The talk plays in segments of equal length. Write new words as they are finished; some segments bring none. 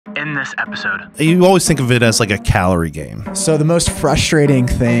in this episode. You always think of it as like a calorie game. So the most frustrating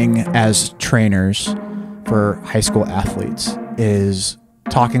thing as trainers for high school athletes is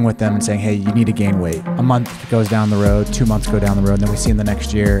talking with them and saying, hey, you need to gain weight. A month goes down the road, 2 months go down the road, and then we see them the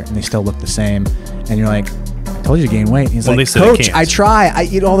next year and they still look the same. And you're like, I told you to gain weight. And he's like, Coach, I try. I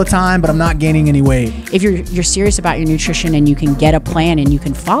eat all the time, but I'm not gaining any weight. If you're serious about your nutrition and you can get a plan and you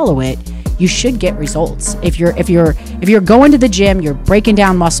can follow it, you should get results. If you're going to the gym, you're breaking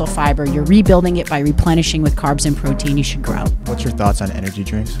down muscle fiber, you're rebuilding it by replenishing with carbs and protein, you should grow. What's your thoughts on energy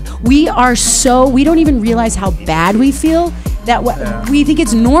drinks? We don't even realize how bad we feel that we think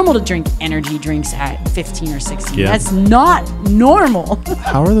it's normal to drink energy drinks at 15 or 16. Yeah. That's not normal.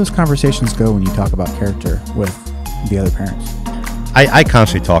 How are those conversations go when you talk about character with the other parents? I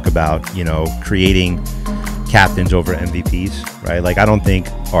constantly talk about, creating captains over MVPs, right? Like, I don't think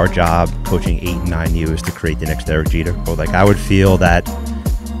our job coaching 8 and 9U is to create the next Derek Jeter. But like, I would feel that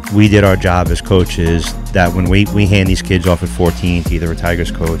we did our job as coaches, that when we hand these kids off at 14 to either a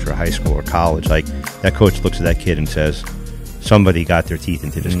Tigers coach or a high school or college, like, that coach looks at that kid and says, somebody got their teeth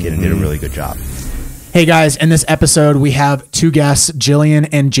into this kid and did a really good job. Hey guys, in this episode, we have two guests, Jillian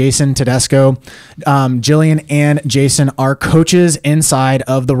and Jason Tedesco. Jillian and Jason are coaches inside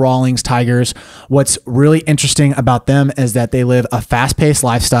of the Rawlings Tigers. What's really interesting about them is that they live a fast-paced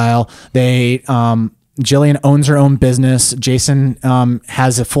lifestyle. Jillian owns her own business. Jason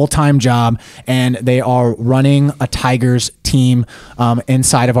has a full-time job, and they are running a Tigers team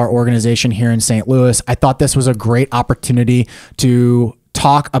inside of our organization here in St. Louis. I thought this was a great opportunity to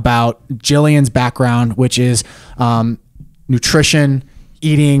talk about Jillian's background, which is nutrition,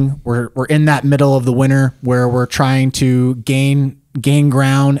 eating. We're in that middle of the winter where we're trying to gain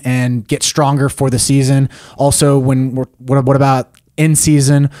ground and get stronger for the season. Also, what about in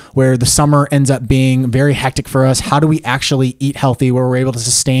season where the summer ends up being very hectic for us? How do we actually eat healthy where we're able to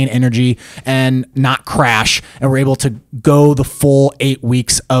sustain energy and not crash, and we're able to go the full 8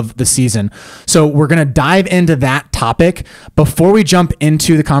 weeks of the season? So we're going to dive into that topic before we jump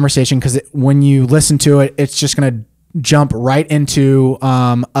into the conversation, because when you listen to it, it's just going to jump right into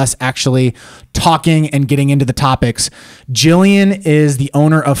us actually talking and getting into the topics. Jillian is the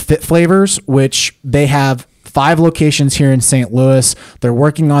owner of Fit Flavors, which they have 5 locations here in St. Louis. They're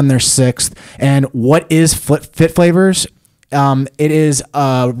working on their 6th. And what is Fit Flavors? It is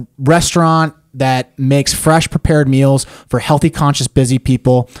a restaurant that makes fresh prepared meals for healthy, conscious, busy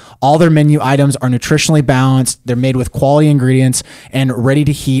people. All their menu items are nutritionally balanced. They're made with quality ingredients and ready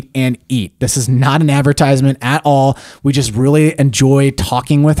to heat and eat. This is not an advertisement at all. We just really enjoy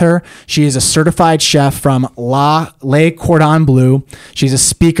talking with her. She is a certified chef from Le Cordon Bleu. She's a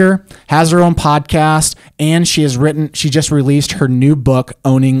speaker, has her own podcast, and she just released her new book,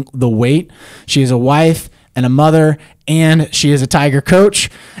 Owning the Weight. She is a wife and a mother, and she is a Tiger coach.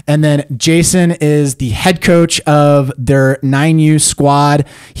 And then Jason is the head coach of their 9U squad.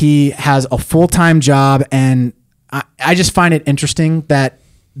 He has a full-time job, and I just find it interesting that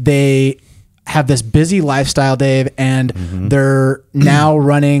they have this busy lifestyle, Dave, and they're now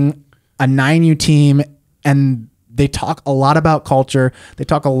running a 9U team, and they talk a lot about culture. They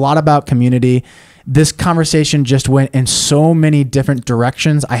talk a lot about community. This conversation just went in so many different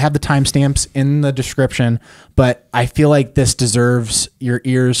directions. I have the timestamps in the description, but I feel like this deserves your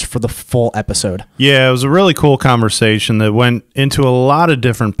ears for the full episode. Yeah, it was a really cool conversation that went into a lot of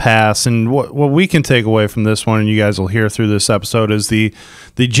different paths. And what we can take away from this one, and you guys will hear through this episode, is the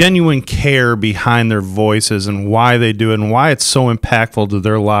genuine care behind their voices and why they do it and why it's so impactful to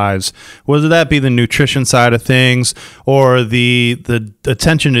their lives, whether that be the nutrition side of things or the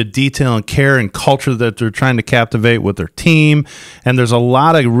attention to detail and care and culture that they're trying to captivate with their team. And there's a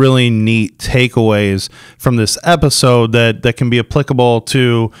lot of really neat takeaways from this episode that can be applicable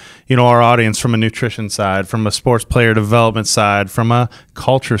to, our audience from a nutrition side, from a sports player development side, from a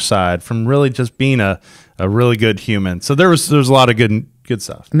culture side, from really just being a really good human. So there's a lot of good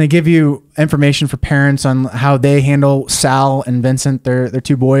stuff. And they give you information for parents on how they handle Sal and Vincent, their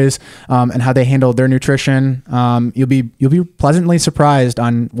 2 boys, and how they handle their nutrition. You'll be pleasantly surprised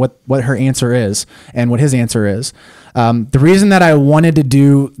on what her answer is and what his answer is. The reason that I wanted to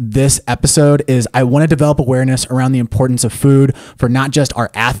do this episode is I want to develop awareness around the importance of food for not just our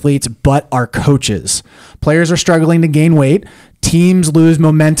athletes, but our coaches. Players are struggling to gain weight. Teams lose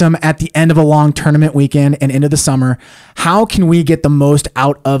momentum at the end of a long tournament weekend and into the summer. How can we get the most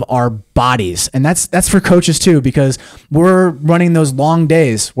out of our bodies? And that's for coaches too, because we're running those long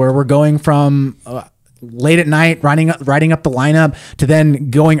days where we're going from late at night, writing up the lineup, to then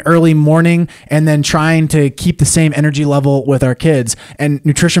going early morning and then trying to keep the same energy level with our kids. And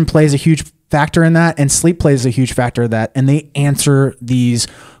nutrition plays a huge factor in that, and sleep plays a huge factor in that. And they answer these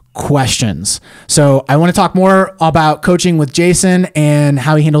questions. So I want to talk more about coaching with Jason and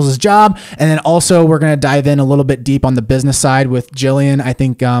how he handles his job. And then also we're going to dive in a little bit deep on the business side with Jillian. I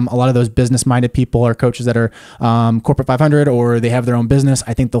think a lot of those business minded people are coaches that are corporate 500 or they have their own business.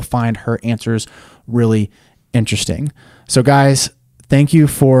 I think they'll find her answers really interesting. So guys, thank you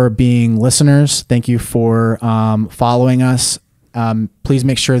for being listeners. Thank you for following us. Please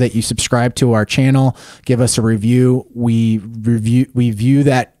make sure that you subscribe to our channel, give us a review. We view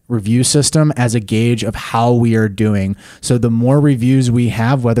that review system as a gauge of how we are doing. So the more reviews we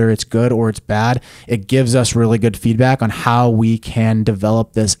have, whether it's good or it's bad, it gives us really good feedback on how we can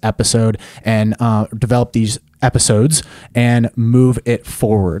develop this episode and develop these episodes and move it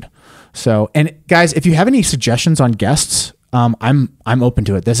forward. So, and guys, if you have any suggestions on guests, I'm open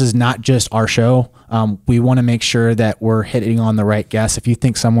to it. This is not just our show. We want to make sure that we're hitting on the right guests. If you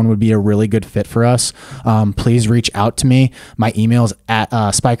think someone would be a really good fit for us, please reach out to me. My email is at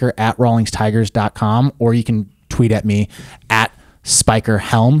spiker@rawlingstigers.com, or you can tweet at me at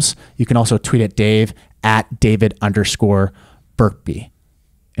spikerhelms. You can also tweet at Dave at David_Burkby.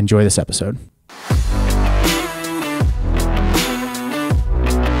 Enjoy this episode.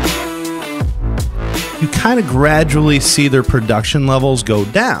 You kind of gradually see their production levels go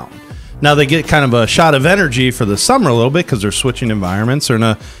down. Now they get kind of a shot of energy for the summer a little bit because they're switching environments. They're in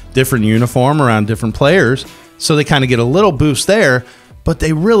a different uniform around different players. So they kind of get a little boost there. But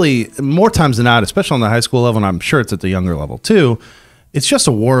they really, more times than not, especially on the high school level, and I'm sure it's at the younger level too, it's just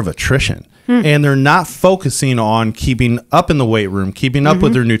a war of attrition. And they're not focusing on keeping up in the weight room, keeping up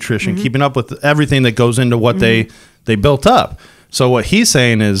with their nutrition, keeping up with everything that goes into what they built up. So what he's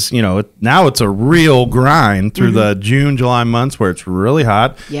saying is, now it's a real grind through the June, July months where it's really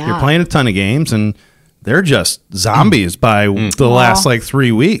hot. Yeah. You're playing a ton of games, and they're just zombies by the last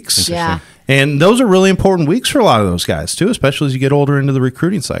 3 weeks. Yeah. And those are really important weeks for a lot of those guys too, especially as you get older into the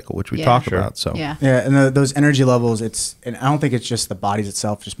recruiting cycle, which we talk about. So yeah, and those energy levels, and I don't think it's just the bodies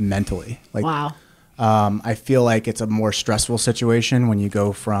itself, just mentally. Wow. I feel like it's a more stressful situation when you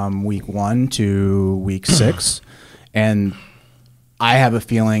go from week 1 to week 6, and I have a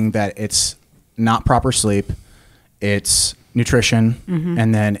feeling that it's not proper sleep, it's nutrition,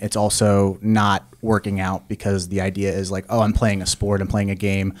 and then it's also not working out, because the idea is like, oh, I'm playing a sport, I'm playing a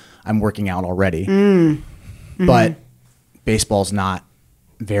game, I'm working out already. But baseball's not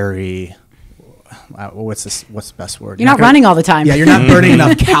very, what's the best word? You're not running all the time. Yeah, you're not burning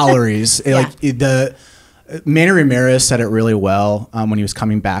enough calories. Manny Ramirez said it really well when he was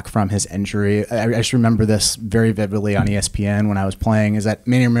coming back from his injury. I just remember this very vividly on ESPN when I was playing, is that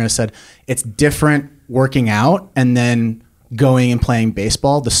Manny Ramirez said it's different working out and then going and playing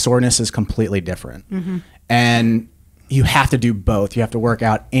baseball. The soreness is completely different. And you have to do both. You have to work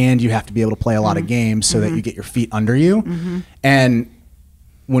out and you have to be able to play a lot of games so that you get your feet under you. And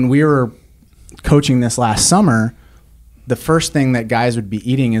when we were coaching this last summer, the first thing that guys would be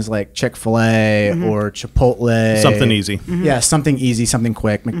eating is like Chick-fil-A or Chipotle. something easy. Yeah, something easy, something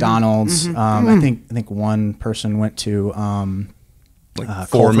quick. McDonald's. I think one person went to 4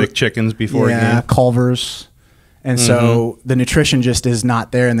 McChickens before a game. Culver's. And so the nutrition just is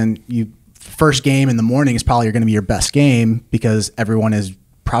not there. And then first game in the morning is probably going to be your best game, because everyone is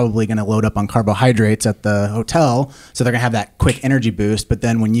probably going to load up on carbohydrates at the hotel. So they're going to have that quick energy boost. But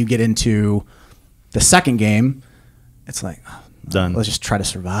then when you get into the second game, it's like, done. Let's just try to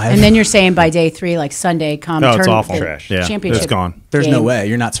survive. And then you're saying by day 3, like Sunday, come it's turn awful. Trash. Championship. It's gone. There's game. no way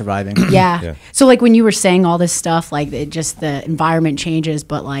you're not surviving. Yeah. So like when you were saying all this stuff, like the environment changes,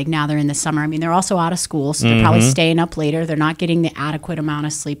 but like now they're in the summer. I mean, they're also out of school, so they're probably staying up later. They're not getting the adequate amount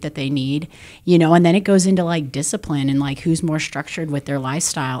of sleep that they need, and then it goes into like discipline and like who's more structured with their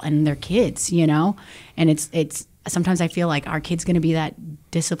lifestyle and their kids, and it's sometimes I feel like our kid's going to be that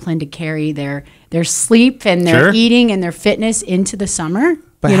disciplined to carry their sleep and their eating and their fitness into the summer.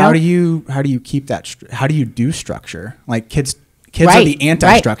 But how do you keep that? How do you do structure? Like kids are the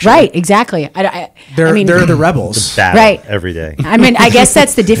anti-structure. Right, exactly. They're the rebels. Battle every day. I mean, I guess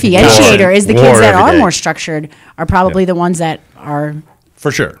that's the differentiator is the kids that are day. more structured are probably the ones that are For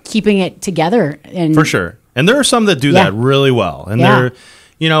sure. keeping it together. And For sure. And there are some that do that really well. And they're,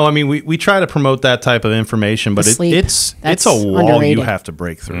 we try to promote that type of information, but it's a wall underrated. you have to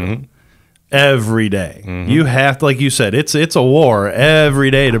break through every day. You have to, like you said, it's a war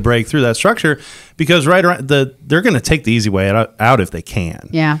every day to break through that structure, because they're going to take the easy way out if they can.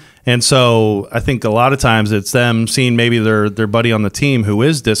 Yeah. And so I think a lot of times it's them seeing maybe their buddy on the team who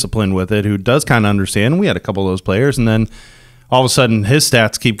is disciplined with it, who does kind of understand. We had a couple of those players, and then all of a sudden his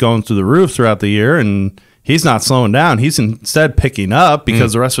stats keep going through the roof throughout the year, and he's not slowing down. He's instead picking up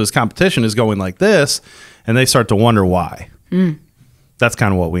because the rest of his competition is going like this, and they start to wonder why. that's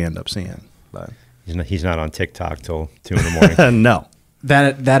kind of what we end up seeing. But He's not on TikTok till 2 in the morning. no.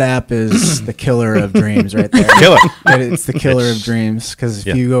 That app is the killer of dreams right there. Killer. It's the killer of dreams, because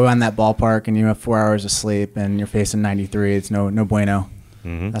if you go on that ballpark and you have 4 hours of sleep and you're facing 93, it's no bueno.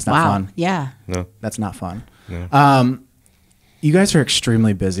 That's not fun. Yeah. No. That's not fun. No. You guys are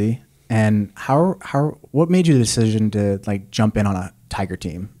extremely busy, and what made you the decision to like jump in on a Tiger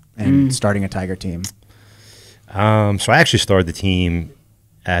team and starting a Tiger team? So I actually started the team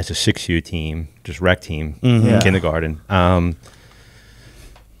as a 6U team, just rec team in kindergarten.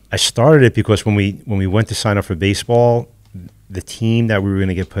 I started it because when we went to sign up for baseball, the team that we were going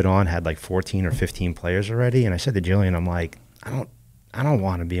to get put on had like 14 or 15 players already, and I said to Jillian, I'm like, I don't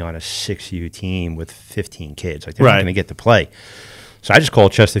want to be on a 6U team with 15 kids. Like, they're not going to get to play. So I just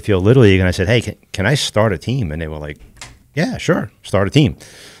called Chesterfield Little League and I said, hey, can I start a team? And they were like, yeah, sure, start a team.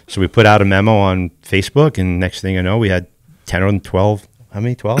 So we put out a memo on Facebook, and next thing I know, we had 10 or 12, how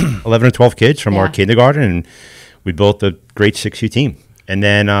many, 12? 11 or 12 kids from our kindergarten, and we built a great 6U team. And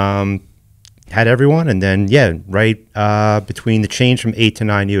then had everyone, and then, right between the change from 8 to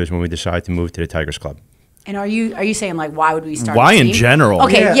 9U is when we decided to move to the Tigers Club. And are you saying, like, why would we start? Why a in team? general?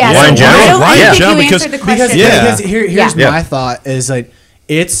 Okay, Yeah. Why in general? Why in I general? think you Because- answered the question. Because here's my thought is like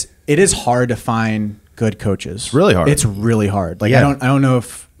it is hard to find good coaches. It's really hard. It's really hard. Like I don't know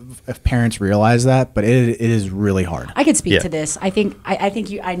if parents realize that, but it is really hard. I could speak to this. I think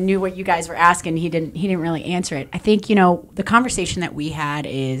I knew what you guys were asking. He didn't really answer it. I think, the conversation that we had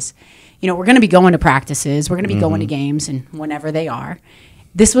is, we're going to be going to practices, we're going to be going to games, and whenever they are.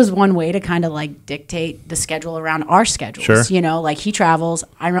 This was one way to kind of like dictate the schedule around our schedules. Sure. Like he travels,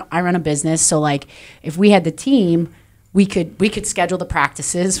 I run a business, so like if we had the team, we could schedule the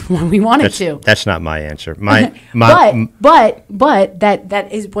practices when we wanted to. That's not my answer. But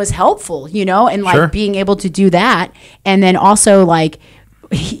that was helpful, and like being able to do that, and then also like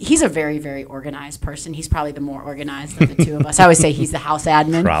he's a very, very organized person. He's probably the more organized of the two of us. I always say he's the house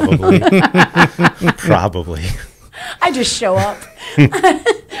admin. Probably. I just show up.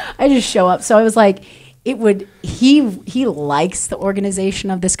 So I was like, he likes the organization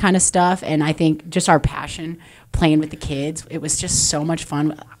of this kind of stuff. And I think just our passion playing with the kids, it was just so much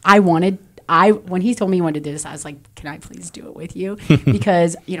fun. When he told me he wanted to do this, I was like, can I please do it with you?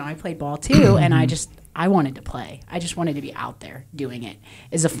 Because, I played ball too. And I wanted to play. I just wanted to be out there doing it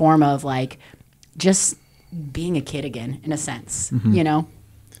as a form of like, just being a kid again, in a sense, I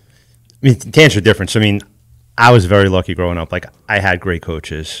mean, to answer the difference, I was very lucky growing up. Like, I had great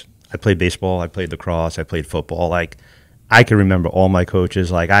coaches. I played baseball. I played lacrosse. I played football. Like, I can remember all my coaches.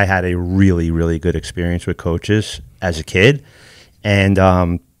 Like, I had a really, really good experience with coaches as a kid. And,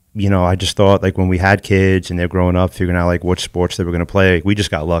 I just thought, like, when we had kids and they're growing up, figuring out, like, what sports they were going to play, like, we just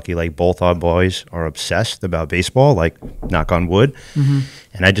got lucky. Like, both our boys are obsessed about baseball, like, knock on wood.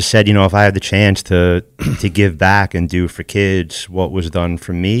 And I just said, if I had the chance to give back and do for kids what was done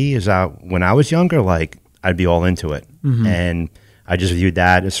for me when I was younger, like, I'd be all into it. And I just viewed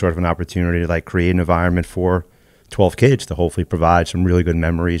that as sort of an opportunity to like create an environment for 12 kids to hopefully provide some really good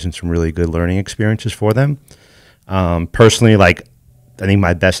memories and some really good learning experiences for them. Personally, like, I think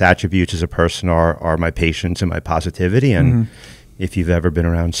my best attributes as a person are my patience and my positivity. And if you've ever been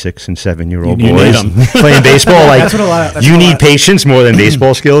around 6 and 7-year-old boys playing baseball, like you need patience more than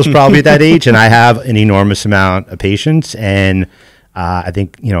baseball skills probably at that age. And I have an enormous amount of patience, and I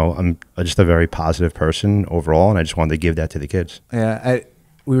think, I'm just a very positive person overall, and I just wanted to give that to the kids. Yeah,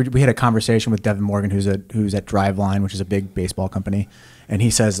 we had a conversation with Devin Morgan, who's at Driveline, which is a big baseball company, and he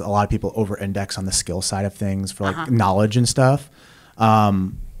says a lot of people over-index on the skill side of things for like knowledge and stuff.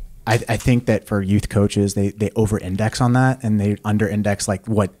 I think that for youth coaches, they over-index on that, and they under-index like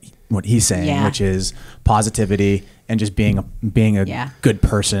what he's saying, which is positivity and just being a good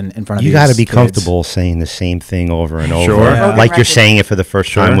person in front of you. You got to be comfortable saying the same thing over and over, like you're saying it for the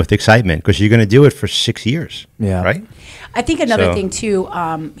first time with excitement, because you're going to do it for 6 years. Yeah, right. I think another thing too,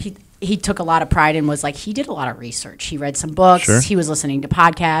 he took a lot of pride in was like he did a lot of research. He read some books. He was listening to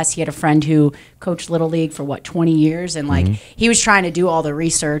podcasts. He had a friend who coached Little League for 20 years, and like he was trying to do all the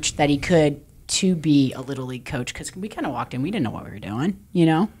research that he could to be a Little League coach, because we kind of walked in, we didn't know what we were doing,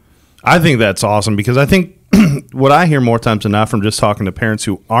 I think that's awesome, because I think what I hear more times than not from just talking to parents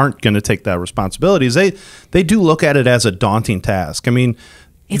who aren't going to take that responsibility is they do look at it as a daunting task. I mean,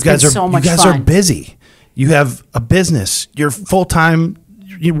 you guys are busy. You have a business. You're full-time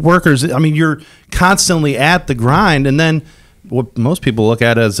workers. I mean, you're constantly at the grind. And then what most people look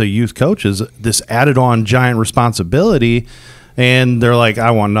at as a youth coach is this added on giant responsibility. And they're like,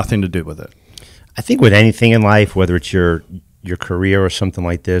 I want nothing to do with it. I think with anything in life, whether it's your career or something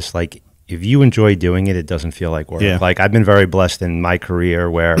like this, like if you enjoy doing it, it doesn't feel like work. Yeah. Like I've been very blessed in my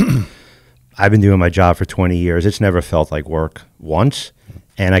career where I've been doing my job for 20 years. It's never felt like work once.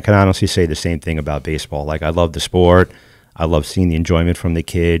 And I can honestly say the same thing about baseball. Like I love the sport. I love seeing the enjoyment from the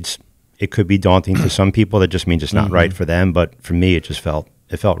kids. It could be daunting to some people. That just means it's not right for them. But for me, it felt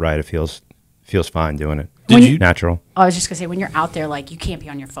right. It feels fine doing it. Natural. I was just gonna say, when you're out there, like you can't be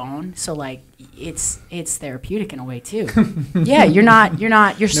on your phone, so like it's therapeutic in a way too. Yeah,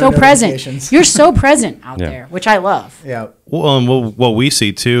 you're so present. You're so present out there, which I love. Yeah. Well, and what we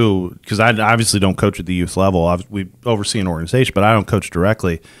see too, because I obviously don't coach at the youth level. We oversee an organization, but I don't coach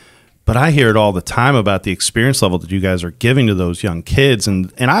directly. But I hear it all the time about the experience level that you guys are giving to those young kids.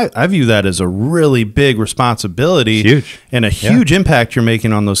 And I view that as a really big responsibility. Huge. And a huge impact you're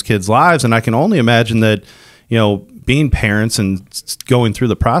making on those kids' lives. And I can only imagine that, you know, being parents and going through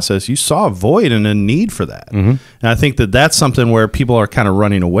the process, you saw a void and a need for that. And I think that that's something where people are kind of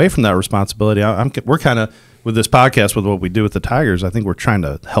running away from that responsibility. We're kind of, with this podcast, with what we do with the Tigers, I think we're trying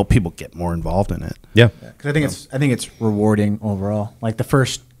to help people get more involved in it. Yeah. Because I think it's rewarding overall. Like the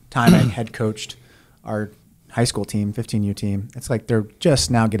first time I head coached our high school team, 15U team, it's like they're just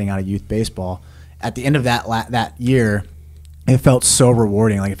now getting out of youth baseball. At the end of that year, it felt so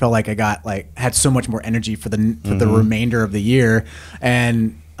rewarding. Like it felt like I had so much more energy for the remainder of the year.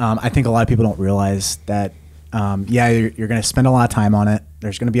 And I think a lot of people don't realize that. You're going to spend a lot of time on it.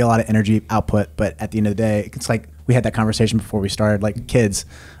 There's going to be a lot of energy output, but at the end of the day, it's like we had that conversation before we started. Like kids,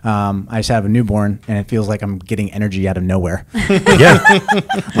 I just have a newborn, and it feels like I'm getting energy out of nowhere. I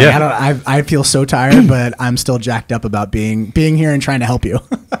feel so tired, but I'm still jacked up about being here and trying to help you.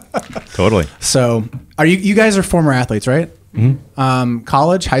 Totally. So, you guys are former athletes, right?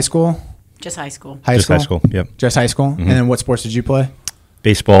 College, high school, Just high school. Just high school. Yep. Just high school. And then what sports did you play?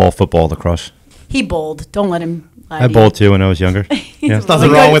 Baseball, football, lacrosse. He bowled. Don't let him. I bowled too when I was younger. Yeah.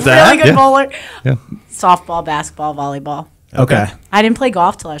 Nothing wrong with that. Really good bowler. Yeah. Softball, basketball, volleyball. Okay. I didn't play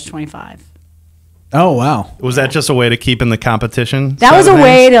golf till I was 25. Oh, wow. Was that just a way to keep in the competition? That was a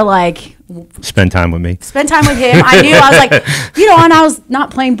way to like Spend time with me. spend time with him. I knew, I was like, and I was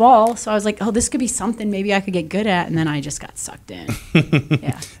not playing ball, so I was like, oh, this could be something maybe I could get good at, and then I just got sucked in.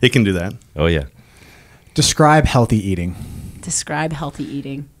 Yeah. It can do that. Oh, yeah. Describe healthy eating. Describe healthy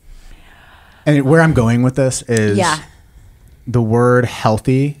eating. And where I'm going with this is Yeah. the word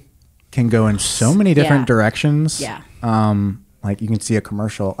healthy can go in so many different directions. Yeah. Like you can see a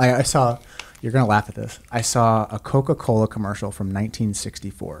commercial. I saw, you're going to laugh at this. I saw a Coca-Cola commercial from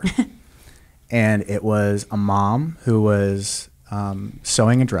 1964. And it was a mom who was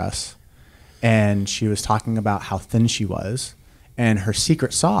sewing a dress. And she was talking about how thin she was. And her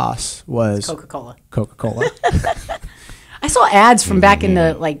secret sauce was Coca-Cola. Coca-Cola. I saw ads from back in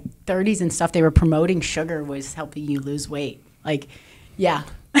the like 30s and stuff. They were promoting sugar was helping you lose weight. Like, yeah,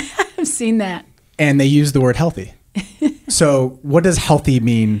 I've seen that. And they use the word healthy. So what does healthy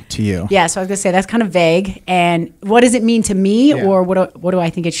mean to you? Yeah, so I was going to say that's kind of vague. And what does it mean to me, or what do I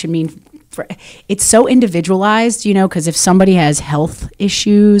think it should mean for? It's so individualized, because if somebody has health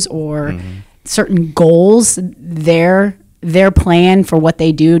issues or certain goals, their plan for what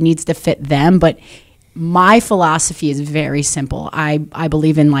they do needs to fit them. But my philosophy is very simple. I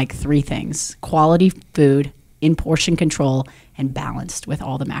believe in like three things: quality food, in portion control, and balanced with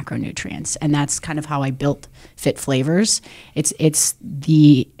all the macronutrients. And that's kind of how I built Fit Flavors. It's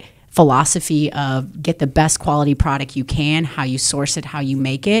the philosophy of get the best quality product you can, how you source it, how you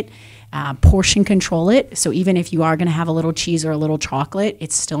make it, portion control it. So even if you are going to have a little cheese or a little chocolate,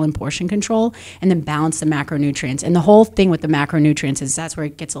 it's still in portion control, and then balance the macronutrients. And the whole thing with the macronutrients is that's where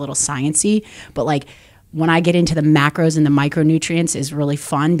it gets a little sciencey, but like when I get into the macros and the micronutrients is really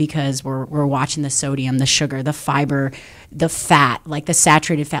fun because we're watching the sodium, the sugar, the fiber, the fat, like the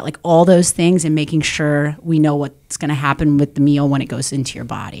saturated fat, like all those things, and making sure we know what's going to happen with the meal when it goes into your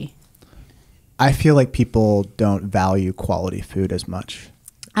body. I feel like people don't value quality food as much.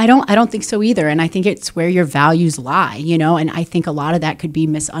 I don't think so either. And I think it's where your values lie, and I think a lot of that could be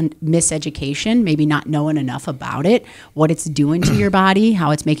miseducation, maybe not knowing enough about it, what it's doing to your body,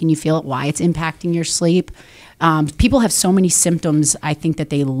 how it's making you feel, why it's impacting your sleep. People have so many symptoms, I think, that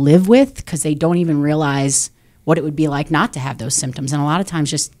they live with because they don't even realize what it would be like not to have those symptoms. And a lot of times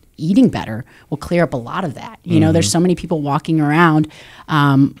just eating better will clear up a lot of that. There's so many people walking around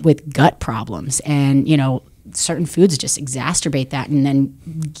with gut problems, and, certain foods just exacerbate that, and then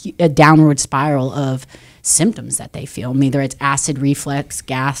a downward spiral of symptoms that they feel. Either it's acid reflux,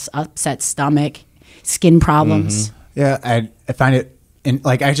 gas, upset stomach, skin problems. Yeah, I find it,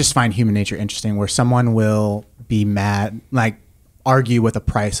 I just find human nature interesting where someone will be mad, like argue with a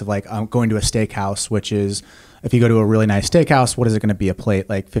price of like going to a steakhouse, which is, if you go to a really nice steakhouse, what is it going to be a plate?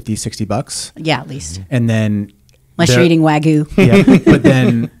 Like 50, 60 bucks? Yeah, at least. And then Unless you're eating Wagyu. Yeah, but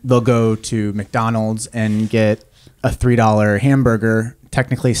then they'll go to McDonald's and get a $3 hamburger.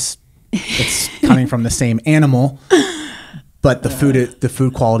 Technically, it's coming from the same animal, but the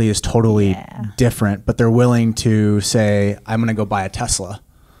food quality is totally different. But they're willing to say, I'm going to go buy a Tesla.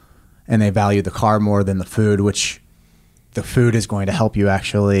 And they value the car more than the food, which the food is going to help you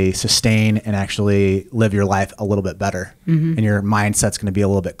actually sustain and actually live your life a little bit better. And your mindset's going to be a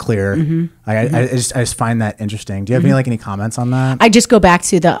little bit clearer. I just find that interesting. Do you have any comments on that? I just go back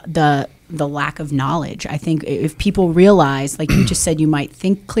to the lack of knowledge. I think if people realize, like you just said, you might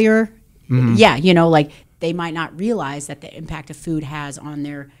think clearer. Yeah, like they might not realize that the impact of food has on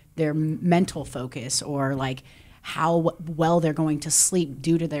their mental focus, or like how well they're going to sleep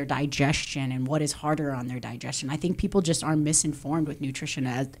due to their digestion and what is harder on their digestion. I think people just are misinformed with nutrition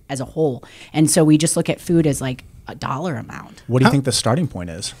as a whole. And so we just look at food as like a dollar amount. What do you think the starting point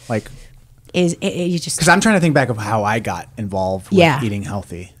is? Like, you just, because I'm trying to think back of how I got involved with eating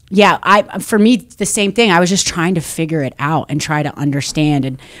healthy. Yeah, for me, the same thing. I was just trying to figure it out and try to understand.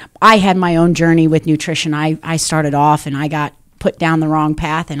 And I had my own journey with nutrition. I started off and I got put down the wrong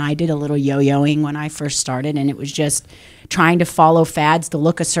path, and I did a little yo-yoing when I first started, and it was just trying to follow fads to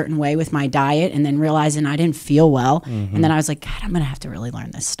look a certain way with my diet, and then realizing I didn't feel well. And then I was like, God, I'm going to have to really learn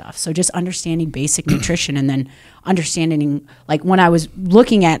this stuff. So just understanding basic nutrition, and then understanding, like when I was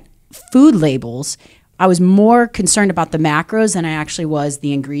looking at food labels, I was more concerned about the macros than I actually was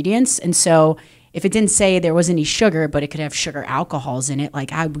the ingredients. And so if it didn't say there was any sugar, but it could have sugar alcohols in it,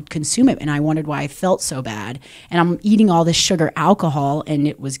 like I would consume it, and I wondered why I felt so bad. And I'm eating all this sugar alcohol, and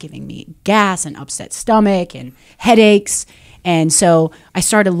it was giving me gas and upset stomach and headaches. And so I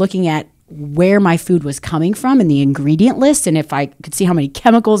started looking at where my food was coming from in the ingredient list, and if I could see how many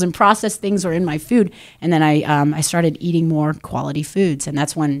chemicals and processed things were in my food. And then I started eating more quality foods, and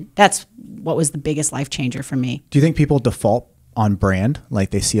that's what was the biggest life changer for me. Do you think people default on brand?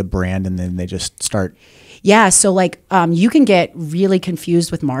 Like they see a brand and then they just start? Yeah. So like you can get really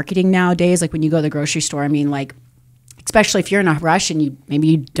confused with marketing nowadays. Like when you go to the grocery store, I mean, like, especially if you're in a rush and maybe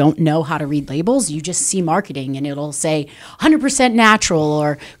you don't know how to read labels, you just see marketing and it'll say 100% natural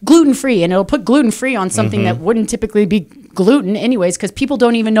or gluten-free, and it'll put gluten-free on something that wouldn't typically be gluten anyways, because people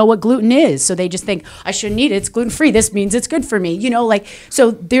don't even know what gluten is. So they just think, I shouldn't eat it. It's gluten-free. This means it's good for me.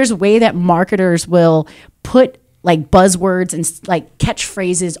 So there's a way that marketers will put like buzzwords and like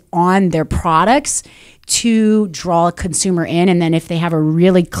catchphrases on their products to draw a consumer in. And then if they have a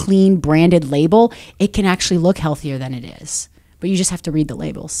really clean branded label, it can actually look healthier than it is. But you just have to read the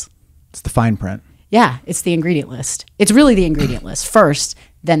labels. It's the fine print. Yeah, it's the ingredient list. It's really the ingredient list first,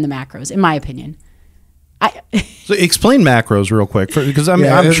 then the macros, in my opinion. So explain macros real quick, because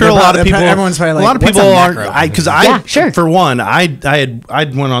I'm sure a lot of people, everyone's probably like, a lot of people aren't. Sure. For one, I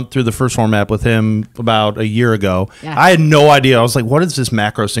went on through the first format with him about a year ago. Yeah. I had no idea. I was like, what is this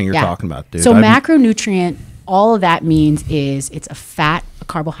macros thing you're talking about, dude? So macronutrient, all of that means is it's a fat, a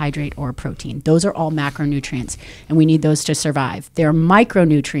carbohydrate, or a protein. Those are all macronutrients, and we need those to survive. There are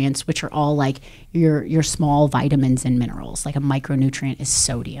micronutrients, which are all like your small vitamins and minerals. Like a micronutrient is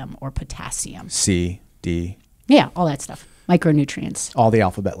sodium or potassium. C, D. Yeah, all that stuff. Micronutrients. All the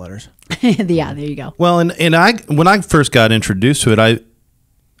alphabet letters. Yeah, there you go. Well, and when I first got introduced to it,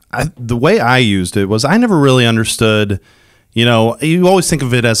 the way I used it was I never really understood, you always think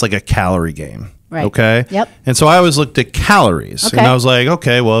of it as like a calorie game. Right. Okay. Yep. And so I always looked at calories, Okay. and I was like,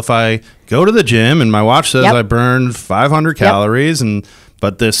 okay, well, if I go to the gym and my watch says I burned 500 calories,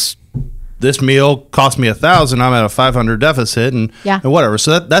 but this meal cost me 1,000, I'm at a 500 deficit, and whatever.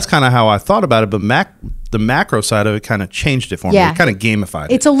 So that's kind of how I thought about it. But the macro side of it kind of changed it for me. It kind of gamified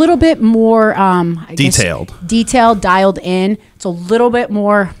it. It's a little bit more detailed, dialed in. It's a little bit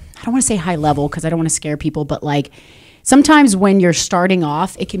more, I don't want to say high level because I don't want to scare people, but like sometimes when you're starting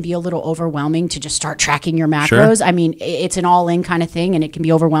off, it can be a little overwhelming to just start tracking your macros. Sure. I mean, it's an all-in kind of thing, and it can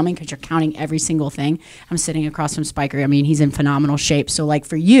be overwhelming because you're counting every single thing. I'm sitting across from Spiker. I mean, he's in phenomenal shape. So like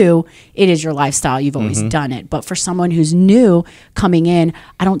for you, it is your lifestyle. You've always done it. But for someone who's new coming in,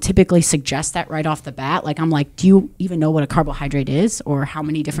 I don't typically suggest that right off the bat. Like I'm like, do you even know what a carbohydrate is or how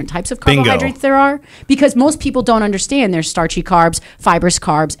many different types of carbohydrates there are? Because most people don't understand there's starchy carbs, fibrous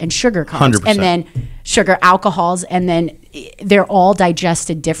carbs, and sugar carbs. 100%. And then sugar alcohols, and then they're all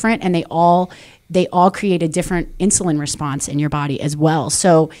digested different, and they all create a different insulin response in your body as well.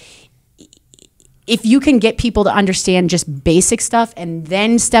 So if you can get people to understand just basic stuff and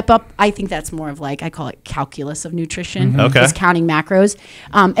then step up, I think that's more of like, I call it calculus of nutrition. Okay. Is counting macros.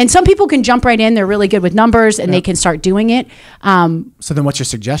 And some people can jump right in. They're really good with numbers and they can start doing it. So then what's your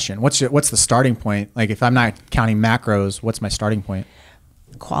suggestion? What's the starting point? Like if I'm not counting macros, what's my starting point?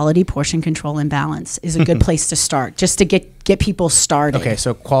 Quality, portion control, and balance is a good place to start, just to get people started. Okay,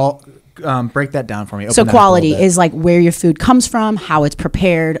 so break that down for me. So quality is like where your food comes from, how it's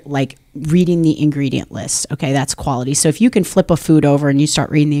prepared, like reading the ingredient list. Okay, that's quality. So if you can flip a food over and you start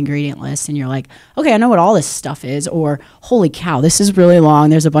reading the ingredient list and you're like, okay, I know what all this stuff is, or holy cow, this is really long.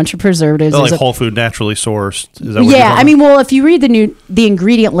 There's a bunch of preservatives. Like whole food, naturally sourced. Is that what yeah, I mean, well, if you read the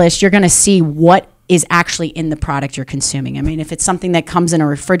ingredient list, you're going to see what is actually in the product you're consuming. I mean, if it's something that comes in a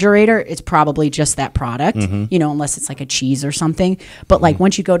refrigerator, it's probably just that product, you know, unless it's like a cheese or something. But like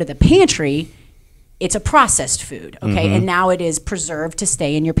once you go to the pantry, it's a processed food, okay? And now it is preserved to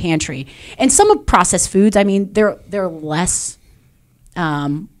stay in your pantry. And some of processed foods, I mean, they're less, how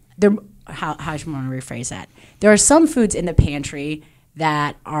do you want to rephrase that? There are some foods in the pantry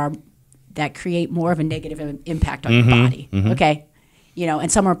that create more of a negative impact on your body, okay? You know,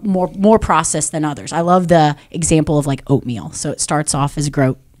 and some are more processed than others. I love the example of like oatmeal. So it starts off as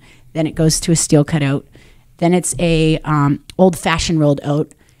groat, then it goes to a steel cut oat, then it's a old-fashioned rolled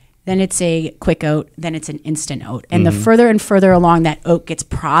oat, then it's a quick oat, then it's an instant oat. And the further and further along that oat gets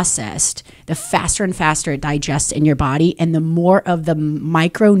processed, the faster and faster it digests in your body, and the more of the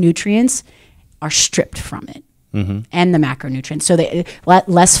micronutrients are stripped from it, and the macronutrients. So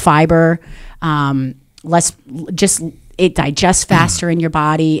less fiber, it digests faster in your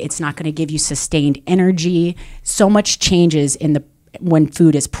body. It's not going to give you sustained energy. So much changes when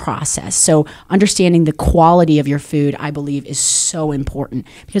food is processed. So understanding the quality of your food, I believe, is so important,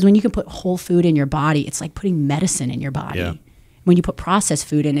 because when you can put whole food in your body, it's like putting medicine in your body. Yeah. When you put processed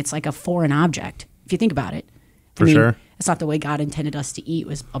food in, it's like a foreign object, if you think about it. For sure. It's not the way God intended us to eat,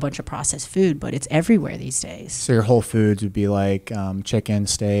 was a bunch of processed food, but it's everywhere these days. So your whole foods would be like chicken,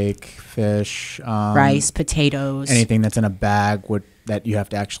 steak, fish, rice, potatoes, anything that's in a bag that you have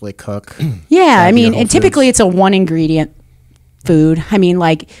to actually cook. Yeah, I mean, and typically it's a one ingredient food. I mean,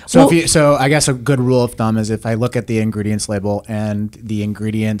 like, so I guess a good rule of thumb is if I look at the ingredients label and the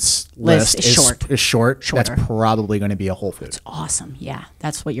ingredients list is short, that's probably going to be a whole food. It's awesome. Yeah,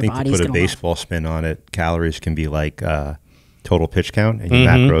 that's what your body's going to put a baseball spin on it. Calories can be like total pitch count, and your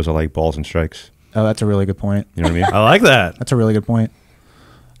macros are like balls and strikes. Oh, that's a really good point. You know what I mean? I like that. That's a really good point.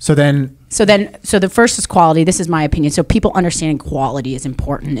 So the first is quality. This is my opinion. So people understanding quality is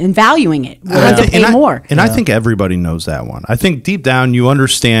important and valuing it. Willing to pay more. And I think everybody knows that one. I think deep down you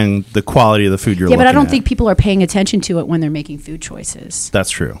understand the quality of the food you're looking at. Yeah, but I don't think people are paying attention to it when they're making food choices.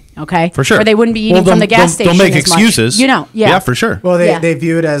 That's true. Okay? For sure. Or they wouldn't be eating from the gas station. They'll make as excuses. Much. You know, yeah. Yeah, for sure. Well, they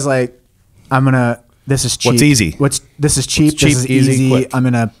view it as like, this is cheap. What's easy? This is cheap. This is easy. Quick. I'm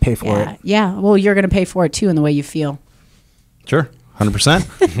going to pay for it. Yeah. Well, you're going to pay for it too in the way you feel. Sure.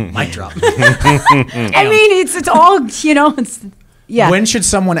 100%. Mic drop. I mean, it's all, you know, yeah. When should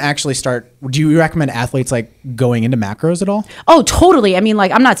someone actually start? Do you recommend athletes like going into macros at all? Oh, totally. I mean,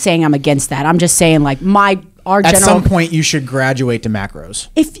 like, I'm not saying I'm against that. I'm just saying like at some point you should graduate to macros.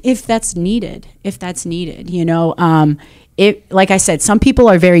 If that's needed, you know, like I said, some people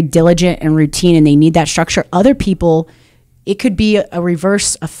are very diligent and routine and they need that structure. Other people, it could be a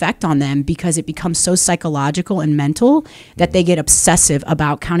reverse effect on them because it becomes so psychological and mental that they get obsessive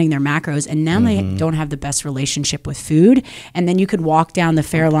about counting their macros, and now they don't have the best relationship with food. And then you could walk down the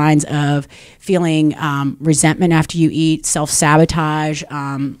fair lines of feeling resentment after you eat, self-sabotage,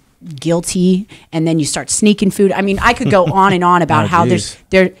 guilty, and then you start sneaking food. I mean, I could go on and on about how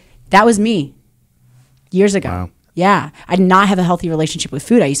that was me years ago. Wow. Yeah, I did not have a healthy relationship with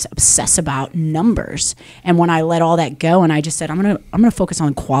food. I used to obsess about numbers, and when I let all that go, and I just said, I'm gonna focus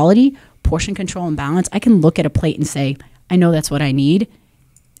on quality, portion control, and balance. I can look at a plate and say, I know that's what I need,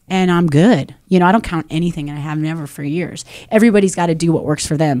 and I'm good. You know, I don't count anything, and I have never for years. Everybody's got to do what works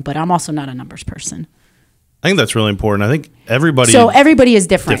for them, but I'm also not a numbers person. I think that's really important. I think everybody is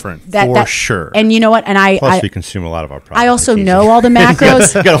different. For sure. And you know what? And Plus we consume a lot of our products. I also know all the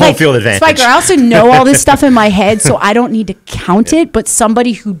macros. Got a home field advantage. Spiker, I also know all this stuff in my head, so I don't need to count it. But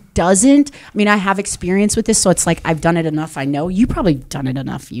somebody who doesn't, I mean, I have experience with this, so it's like I've done it enough. I know. You probably done it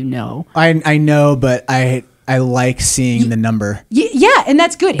enough. You know. I know, but I like seeing the number. Yeah, and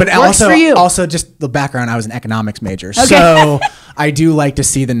that's good. But it works for you. Also, just the background, I was an economics major. Okay. So I do like to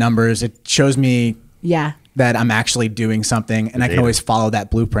see the numbers. It shows me that I'm actually doing something, and I can always follow that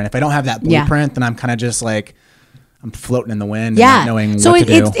blueprint. If I don't have that blueprint, then I'm kind of just like, I'm floating in the wind, Yeah. and not knowing So what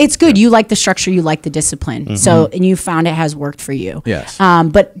to do. it's good. You like the structure, you like the discipline. So, and you found it has worked for you. Yes.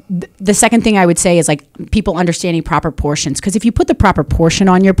 But the second thing I would say is like people understanding proper portions. Because if you put the proper portion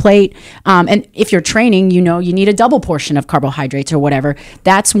on your plate, and if you're training, you know, you need a double portion of carbohydrates or whatever,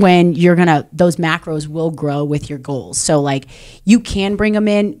 that's when those macros will grow with your goals. So like you can bring them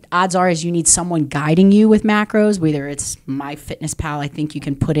in. Odds are is you need someone guiding you with macros, whether it's MyFitnessPal. I think you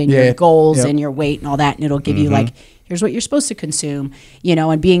can put in your goals and your weight and all that, and it'll give you like, here's what you're supposed to consume, you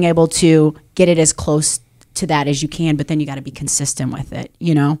know, and being able to get it as close to that as you can, but then you got to be consistent with it,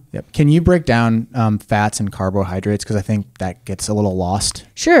 you know? Yep. Can you break down fats and carbohydrates? Because I think that gets a little lost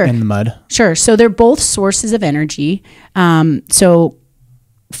in the mud. Sure. So they're both sources of energy. So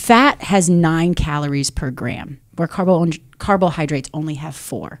fat has 9 calories per gram, where carbohydrates only have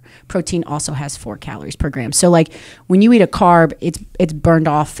 4. Protein also has 4 calories per gram. So like when you eat a carb, it's burned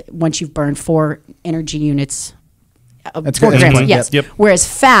off once you've burned 4 energy units. That's 4 good. grams, yes. Yep. Whereas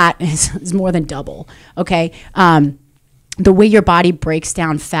fat is more than double. Okay. The way your body breaks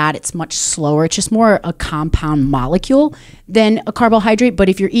down fat, it's much slower. It's just more a compound molecule than a carbohydrate. But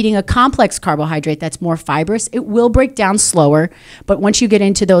if you're eating a complex carbohydrate that's more fibrous, it will break down slower. But once you get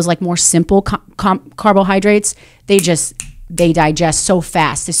into those like more simple carbohydrates, they digest so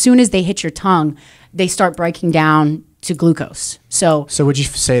fast. As soon as they hit your tongue, they start breaking down to glucose. So would you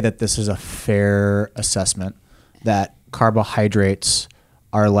say that this is a fair assessment that carbohydrates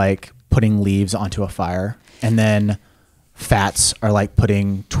are like putting leaves onto a fire, and then fats are like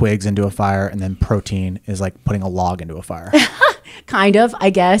putting twigs into a fire, and then protein is like putting a log into a fire? Kind of, I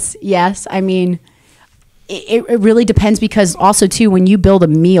guess. Yes. I mean, it really depends, because also too, when you build a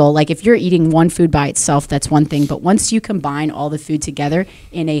meal, like if you're eating one food by itself, that's one thing. But once you combine all the food together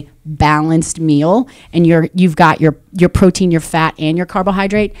in a balanced meal, and you've got your protein, your fat, and your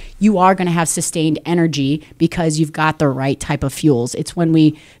carbohydrate, you are going to have sustained energy because you've got the right type of fuels. It's when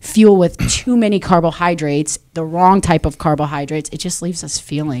we fuel with too many carbohydrates, the wrong type of carbohydrates, it just leaves us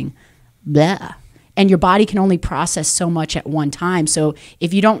feeling bleh. And your body can only process so much at one time. So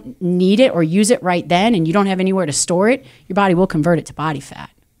if you don't need it or use it right then, and you don't have anywhere to store it, your body will convert it to body fat.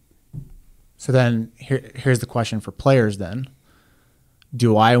 So then here's the question for players then.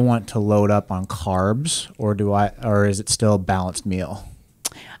 Do I want to load up on carbs, or is it still a balanced meal?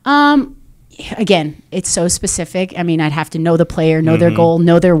 Again, it's so specific. I mean, I'd have to know the player, know their goal,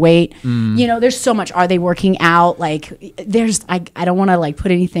 know their weight. You know, there's so much. Are they working out? Like I don't want to like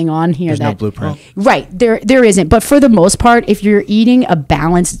put anything on here. There's no blueprint. Right. There isn't. But for the most part, if you're eating a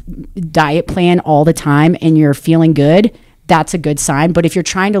balanced diet plan all the time and you're feeling good, that's a good sign. But if you're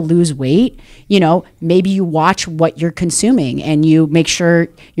trying to lose weight, you know, maybe you watch what you're consuming and you make sure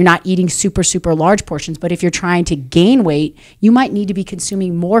you're not eating super, super large portions. But if you're trying to gain weight, you might need to be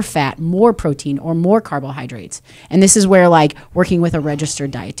consuming more fat, more protein, or more carbohydrates. And this is where like working with a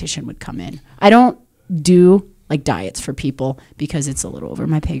registered dietitian would come in. I don't do like diets for people because it's a little over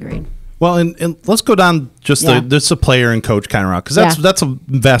my pay grade. Well, and let's go down just this a player and coach kind of route, because that's a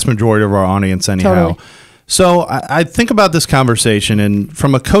vast majority of our audience anyhow. Totally. So I think about this conversation, and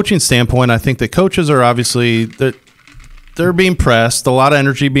from a coaching standpoint, I think that coaches are obviously they're being pressed, a lot of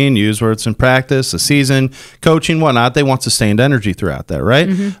energy being used, where it's in practice, a season, coaching, whatnot. They want sustained energy throughout that, right?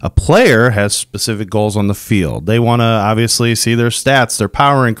 A player has specific goals on the field. They want to obviously see their stats, their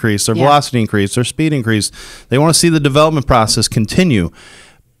power increase, their velocity increase, their speed increase. They want to see the development process continue.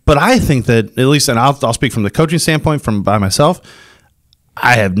 But I think that, at least, and I'll speak from the coaching standpoint, by myself,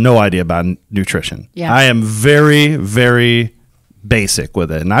 I have no idea about nutrition. Yeah. I am very, very basic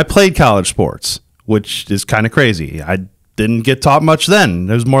with it. And I played college sports, which is kind of crazy. I didn't get taught much then.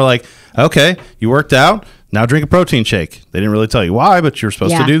 It was more like, okay, you worked out, now drink a protein shake. They didn't really tell you why, but you're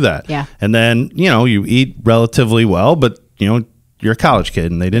supposed to do that. Yeah. And then, you know, you eat relatively well, but, you know, you're a college kid,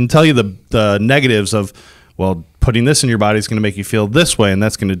 and they didn't tell you the negatives of, well, putting this in your body is going to make you feel this way, and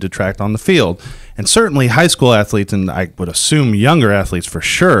that's going to detract on the field. And certainly high school athletes, and I would assume younger athletes for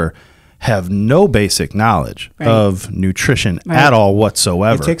sure, have no basic knowledge of nutrition at all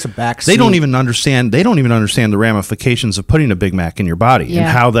whatsoever. It takes a back seat. They don't even understand the ramifications of putting a Big Mac in your body and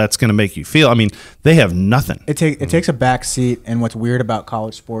how that's going to make you feel. I mean, they have nothing. It takes a back seat, and what's weird about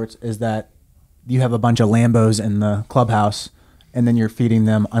college sports is that you have a bunch of Lambos in the clubhouse, and then you're feeding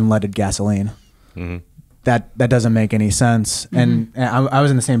them unleaded gasoline. That doesn't make any sense. And I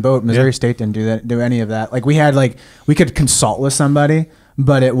was in the same boat. Missouri State didn't do any of that. Like we could consult with somebody,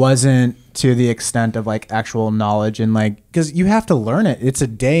 but it wasn't to the extent of like actual knowledge, and like, because you have to learn it. It's a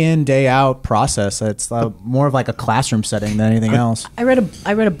day in, day out process. It's more of like a classroom setting than anything else. I read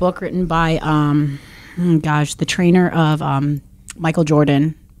a book written by the trainer of Michael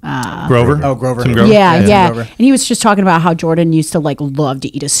Jordan, Grover. Oh, Grover. Tim Grover. Yeah. Grover. And he was just talking about how Jordan used to like love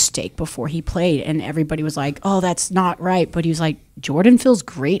to eat a steak before he played, and everybody was like, "Oh, that's not right." But he was like, "Jordan feels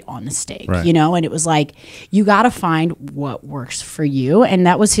great on the steak," Right. you know. And it was like, you got to find what works for you, and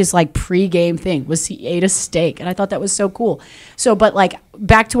that was his like pre-game thing. Was he ate a steak, and I thought that was so cool. So, but like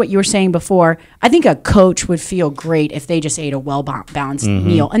back to what you were saying before, I think a coach would feel great if they just ate a well balanced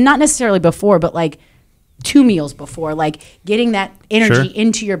meal, and not necessarily before, but like 2 meals before, like getting that energy Sure.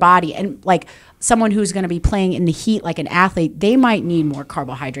 into your body. And like someone who's going to be playing in the heat, like an athlete, they might need more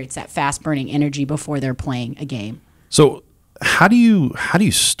carbohydrates, that fast burning energy before they're playing a game. So how do you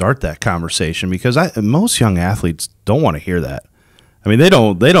start that conversation? Because most young athletes don't want to hear that. I mean, they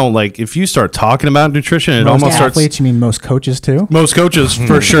don't like, if you start talking about nutrition, it Most almost starts. athletes, you mean most coaches too? Most coaches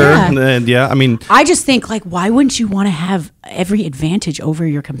for sure. Yeah. And yeah, I mean, I just think like, why wouldn't you want to have every advantage over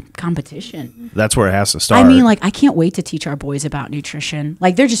your competition? that's where it has to start. I mean, like, I can't wait to teach our boys about nutrition.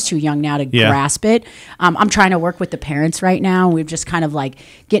 Like, they're just too young now to Yeah. grasp it. I'm trying to work with the parents right now. We've just kind of like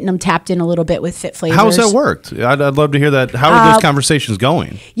getting them tapped in a little bit with Fit Flavors. how has that worked? I'd love to hear that. How are those conversations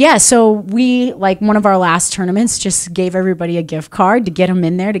going? Yeah, so we, like, one of our last tournaments just gave everybody a gift card to get them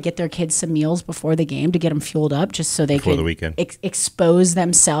in there, to get their kids some meals before the game, to get them fueled up, just so they Before could the weekend. expose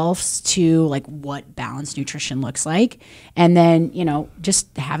themselves to like what balanced nutrition looks like. And then, you know,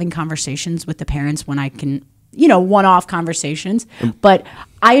 just having conversations with the parents when I can, you know, one-off conversations. But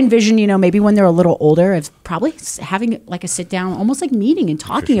I envision, you know, maybe when they're a little older, of probably having like a sit down, almost like meeting and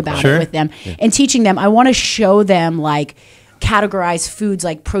talking about Sure. it with them and teaching them. I want to show them like categorize foods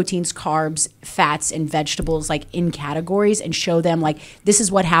like proteins, carbs, fats, and vegetables like in categories, and show them like, this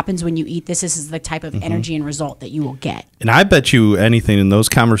is what happens when you eat this. This is the type of energy and result that you will get. And I bet you anything in those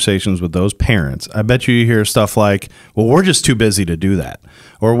conversations with those parents, I bet you hear stuff like, well, we're just too busy to do that.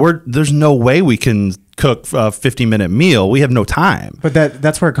 Or there's no way we can cook a 50-minute meal. We have no time. But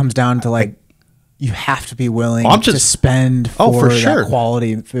that's where it comes down to like, you have to be willing I'm to just- spend Oh, for that sure.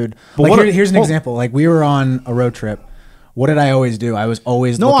 quality food. But Like what- here's an well- example. Like we were on a road trip. What did I always do? I was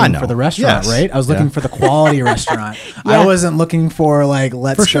always No, I looking know. for the restaurant, Yes. right? I was looking Yeah. for the quality restaurant. Yeah. I wasn't looking for like,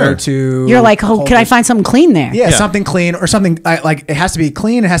 let's For sure. go to. You're like, oh, can I find something clean there? Yeah, something clean or something like it has to be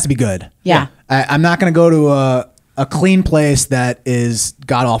clean. It has to be good. Yeah. I'm not going to go to a clean place that is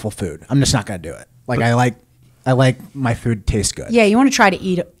god awful food. I'm just not going to do it. Like I like my food tastes good. Yeah, you want to try to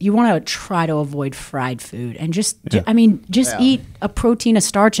eat. You want to try to avoid fried food, and just eat a protein, a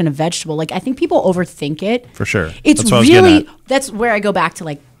starch, and a vegetable. Like, I think people overthink it. For sure. It's That's what I was getting really at. that's where I go back to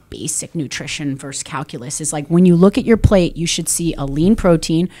like basic nutrition versus calculus. Is like when you look at your plate, you should see a lean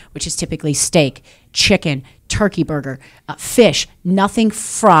protein, which is typically steak, chicken, turkey burger, fish, nothing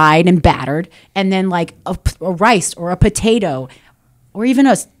fried and battered, and then like a rice or a potato. Or even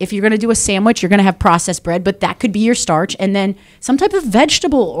if you're going to do a sandwich, you're going to have processed bread, but that could be your starch. And then some type of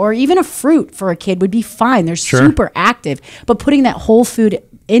vegetable or even a fruit for a kid would be fine. They're super active. But putting that whole food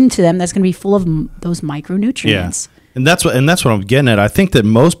into them, that's going to be full of those micronutrients. Yeah. And that's what I'm getting at. I think that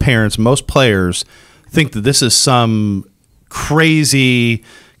most parents, most players think that this is some crazy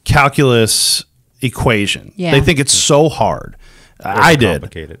calculus equation. Yeah. They think it's so hard. I did.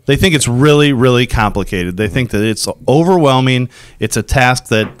 complicated. They think it's really, really complicated. They think that it's overwhelming. It's a task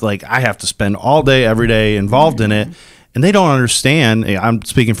that like I have to spend all day, every day involved in it. And they don't understand. I'm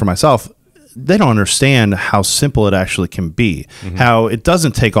speaking for myself. They don't understand how simple it actually can be, how it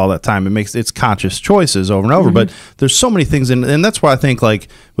doesn't take all that time. It's conscious choices over and over, but there's so many things. And that's why I think like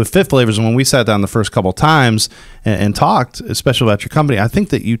with Fit Flavors, when we sat down the first couple times and talked, especially about your company, I think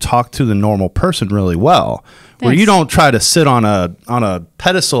that you talk to the normal person really well, where you don't try to sit on a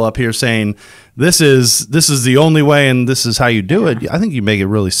pedestal up here saying, this is the only way and this is how you do it. I think you make it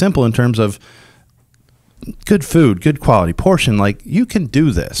really simple in terms of good food, good quality portion. Like you can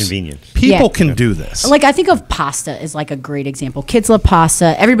do this. Convenience. People Yeah. can do this. Like I think of pasta as like a great example. Kids love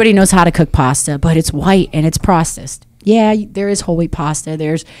pasta. Everybody knows how to cook pasta, but it's white and it's processed. Yeah, there is whole wheat pasta.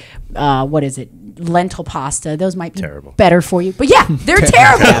 There's what is it? Lentil pasta. Those might be Terrible. better for you. But yeah, they're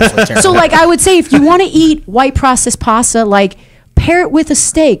terrible. So like I would say if you want to eat white processed pasta, like pair it with a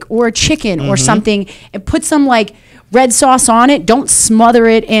steak or a chicken or something and put some like red sauce on it. Don't smother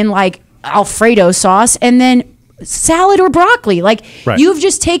it in like Alfredo sauce, and then salad or broccoli. Like Right. you've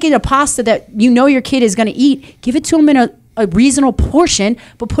just taken a pasta that you know your kid is going to eat, give it to them in a reasonable portion,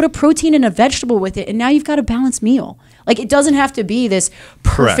 but put a protein and a vegetable with it, and now you've got a balanced meal. Like it doesn't have to be this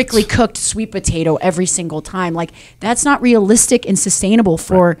perfectly cooked sweet potato every single time. Like that's not realistic and sustainable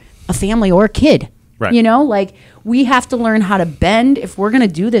for a family or a kid. Right. You know, like we have to learn how to bend if we're going to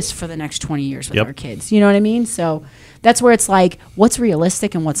do this for the next 20 years with Yep. our kids. You know what I mean? So that's where it's like, what's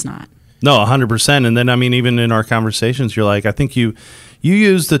realistic and what's not. No, 100%. And then, I mean, even in our conversations, you're like, I think you You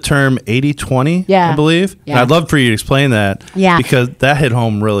use the term 80-20, I believe. Yeah. And I'd love for you to explain that. Yeah. Because that hit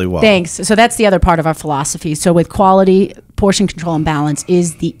home really well. Thanks. So that's the other part of our philosophy. So with quality, portion control, and balance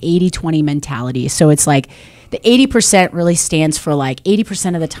is the 80-20 mentality. So it's like the 80% really stands for like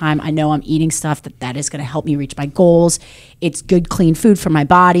 80% of the time I know I'm eating stuff that is going to help me reach my goals. It's good, clean food for my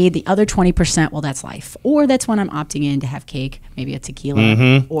body. The other 20%, well, that's life. Or that's when I'm opting in to have cake, maybe a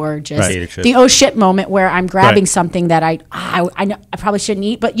tequila, or just the oh shit moment where I'm grabbing something that I know I probably shouldn't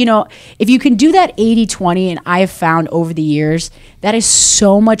eat. But, you know, if you can do that 80-20, and I have found over the years, that is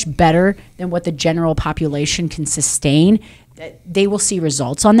so much better than what the general population can sustain. They will see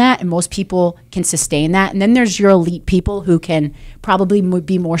results on that, and most people can sustain that. And then there's your elite people who can probably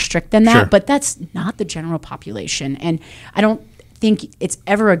be more strict than that, but that's not the general population. And I don't think it's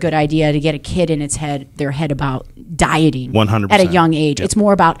ever a good idea to get a kid in their head about dieting 100%. at a young age. It's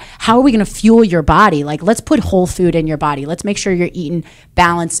more about how are we going to fuel your body? Like, let's put whole food in your body. Let's make sure you're eating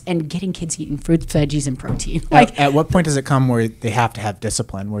balance and getting kids eating fruits, veggies, and protein. Like, at what point does it come where they have to have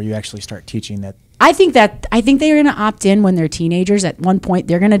discipline, where you actually start teaching that? I think they're going to opt in when they're teenagers. At one point,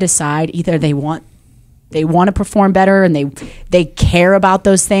 they're going to decide either they want to perform better and they care about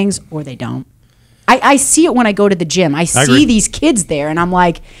those things, or they don't. I see it when I go to the gym. I see these kids there, and I'm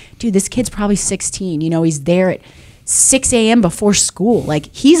like, dude, this kid's probably 16. You know, he's there at 6 a.m. before school. Like,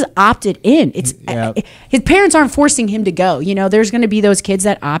 he's opted in. His parents aren't forcing him to go. You know, there's going to be those kids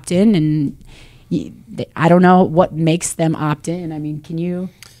that opt in, and I don't know what makes them opt in. I mean, can you?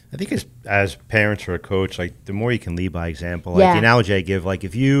 I think as parents or a coach, like, the more you can lead by example. Like the analogy I give, like,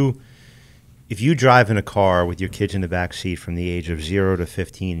 if you drive in a car with your kids in the back seat from the age of 0 to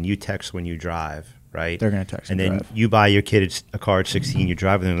 15, and you text when you drive, right? They're going to text. And then you buy your kid a car at 16, you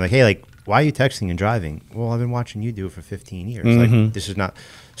drive with them, like, hey, like, why are you texting and driving? Well, I've been watching you do it for 15 years. Like, this is not.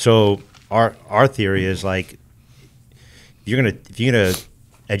 So our theory is, like, if you're gonna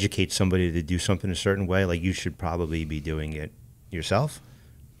educate somebody to do something a certain way, like, you should probably be doing it yourself.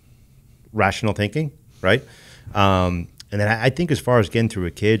 Rational thinking, right? And then I think as far as getting through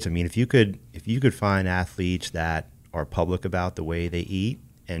with kids, I mean, if you could find athletes that are public about the way they eat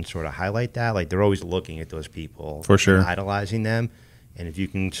and sort of highlight that, like, they're always looking at those people for sure, and idolizing them. And if you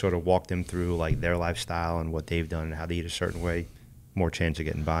can sort of walk them through, like, their lifestyle and what they've done and how they eat a certain way, more chance of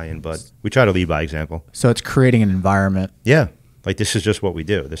getting buy-in. But we try to lead by example. So it's creating an environment. Yeah, like, this is just what we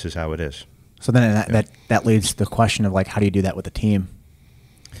do. This is how it is. So then that leads to the question of, like, how do you do that with the team?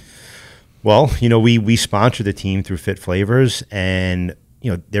 Well, you know, we sponsor the team through Fit Flavors, and,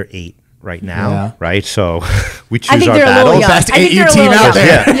 you know, they're 8 right now, right? So we choose our battles. Best 8U team out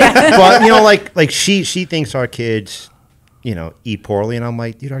there. Yeah. But, you know, like she thinks our kids, you know, eat poorly, and I'm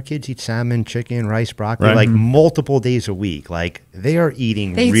like, dude, our kids eat salmon, chicken, rice, broccoli, like, multiple days a week. Like, they are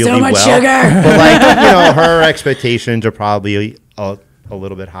eating really so much well. Sugar. But, like, you know, her expectations are probably a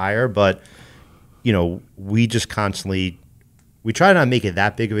little bit higher, but, you know, we just constantly. We try to not make it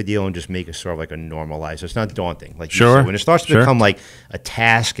that big of a deal and just make it sort of like a normalized. It's not daunting. Like, you said, when it starts to become like a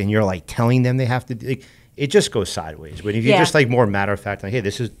task and you're, like, telling them they have to do, like, it just goes sideways. But if you're just, like, more matter of fact, like, hey,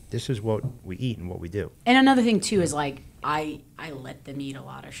 this is what we eat and what we do. And another thing too is, like, I let them eat a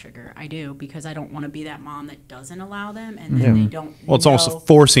lot of sugar. I do, because I don't want to be that mom that doesn't allow them, and then they don't. Well, it's almost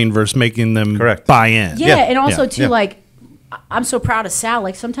forcing versus making them buy in. Yeah, and also too, like, I'm so proud of Sal.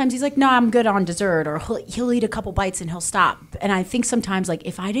 Like, sometimes he's like, no, I'm good on dessert, or he'll eat a couple bites and he'll stop. And I think sometimes, like,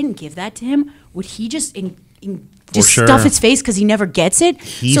 if I didn't give that to him, would he just stuff his face because he never gets it?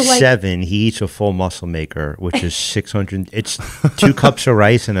 He's 7. He eats a full muscle maker, which is 600. It's 2 cups of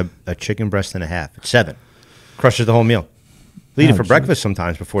rice and a chicken breast and a half. It's 7. Crushes the whole meal. We eat it for breakfast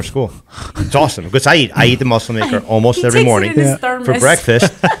sometimes before school. It's awesome because I eat the muscle maker almost every morning for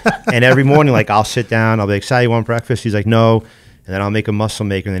breakfast. And every morning, like, I'll sit down, I'll be like, Sal, you want breakfast? He's like, no. And then I'll make a muscle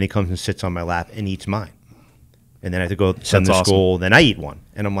maker, and then he comes and sits on my lap and eats mine. And then I have to go send him to school. Then I eat one.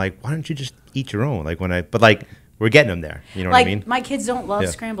 And I'm like, why don't you just eat your own? Like, we're getting them there. You know what I mean? My kids don't love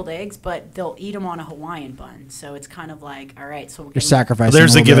scrambled eggs, but they'll eat them on a Hawaiian bun. So it's kind of like, all right, so you're sacrificing.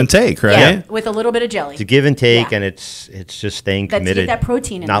 There's a give and take, right? Yeah, with a little bit of jelly. It's a give and take, and it's just staying committed. That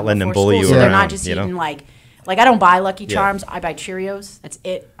protein in not letting them bully you so around. They're not just eating like I don't buy Lucky Charms. I buy Cheerios. That's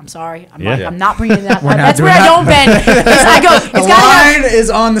it. I'm sorry. I'm not bringing that. That's where I don't bend. I go. It's the line is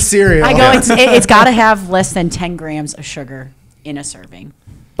on the cereal. I go. It's got to have less than 10 grams of sugar in a serving.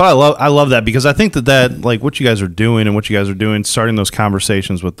 But I love that, because I think that like what you guys are doing and what you guys are doing, starting those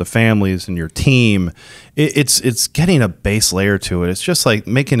conversations with the families and your team, it's getting a base layer to it. It's just like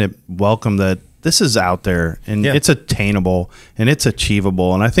making it welcome that this is out there and it's attainable and it's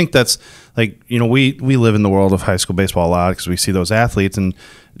achievable. And I think that's like, you know, we live in the world of high school baseball a lot because we see those athletes and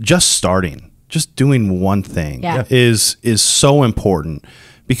just starting just doing one thing Yeah. is so important,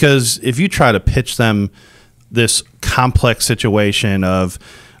 because if you try to pitch them this complex situation of,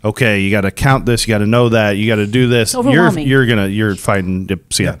 okay, you got to count this, you got to know that, you got to do this, overwhelming. you're fighting,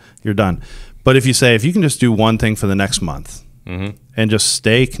 you're done. But if you say, if you can just do one thing for the next month and just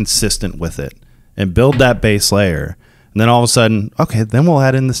stay consistent with it and build that base layer, and then all of a sudden, okay, then we'll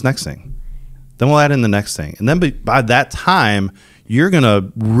add in this next thing. Then we'll add in the next thing. And then by that time, you're going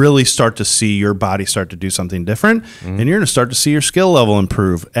to really start to see your body start to do something different, and you're going to start to see your skill level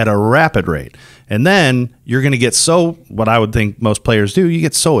improve at a rapid rate. And then you're going to get what I would think most players do, you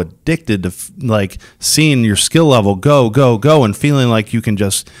get so addicted to like seeing your skill level go, and feeling like you can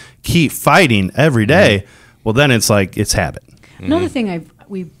just keep fighting every day. Well, then it's like, it's habit. Another thing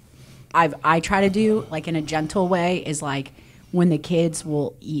I try to do, like in a gentle way, is like when the kids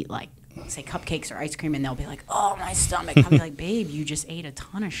will eat like, say, cupcakes or ice cream, and they'll be like, oh, my stomach. I'll be like, babe, you just ate a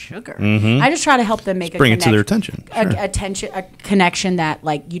ton of sugar. I just try to help them make bring it to their attention. A connection that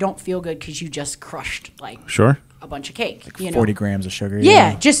like you don't feel good because you just crushed like a bunch of cake. Like 40 grams of sugar.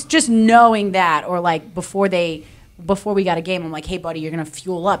 Yeah, just knowing that, or like before we got a game, I'm like, hey, buddy, you're going to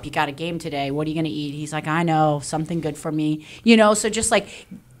fuel up. You got a game today. What are you going to eat? He's like, I know, something good for me. So just like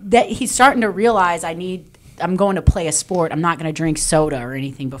that, he's starting to realize I'm going to play a sport. I'm not going to drink soda or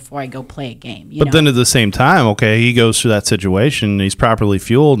anything before I go play a game. But then at the same time, okay, he goes through that situation, he's properly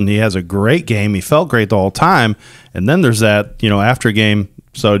fueled, and he has a great game. He felt great the whole time. And then there's that, after game,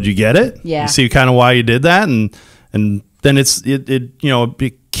 so did you get it? Yeah. You see kind of why you did that? And then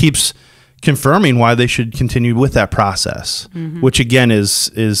it keeps confirming why they should continue with that process, which again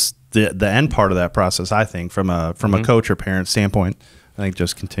is the end part of that process, I think, from a coach or parent standpoint. I think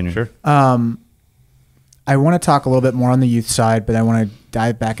just continue. Sure. I want to talk a little bit more on the youth side, but I want to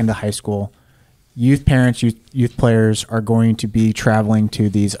dive back into high school. Youth parents, youth players are going to be traveling to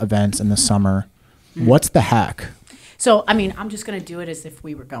these events in the summer. What's the hack? So, I'm just going to do it as if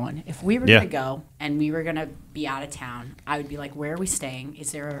we were going. If we were going to go and we were going to be out of town, I would be like, where are we staying?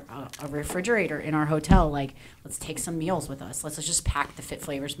 Is there a refrigerator in our hotel? Like, let's take some meals with us. Let's just pack the Fit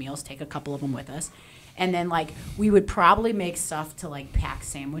Flavors meals, take a couple of them with us. And then, like, we would probably make stuff to, like, pack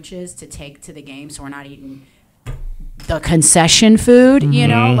sandwiches to take to the game so we're not eating the concession food,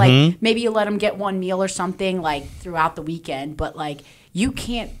 Like, maybe you let them get one meal or something, like, throughout the weekend. But, like, you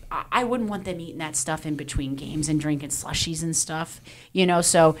can't – I wouldn't want them eating that stuff in between games and drinking slushies and stuff,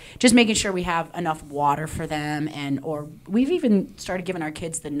 So just making sure we have enough water for them. Or we've even started giving our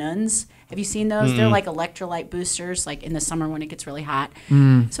kids the Nuns. Have you seen those? They're like electrolyte boosters, like in the summer when it gets really hot.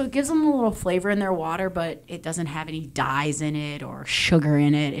 So it gives them a little flavor in their water, but it doesn't have any dyes in it or sugar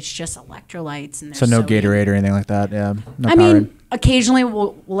in it. It's just electrolytes. And so no Gatorade or anything like that? Yeah. No Powerade. Occasionally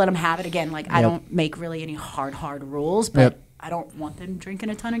we'll let them have it. Again, like I don't make really any hard rules, but I don't want them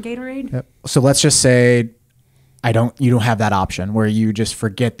drinking a ton of Gatorade. Yep. So let's just say you don't have that option where you just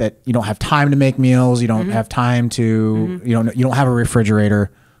forget that you don't have time to make meals. You don't have time to, you don't have a refrigerator.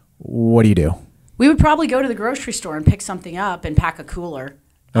 What do you do? We would probably go to the grocery store and pick something up and pack a cooler.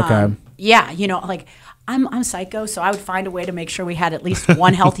 Okay. Like I'm psycho, so I would find a way to make sure we had at least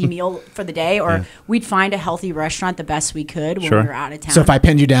one healthy meal for the day, or we'd find a healthy restaurant the best we could when we were out of town. So if I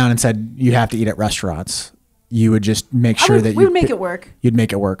pinned you down and said you have to eat at restaurants, you would just make sure that we would make it work. You'd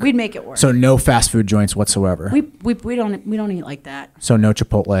make it work. We'd make it work. So no fast food joints whatsoever. We don't eat like that. So no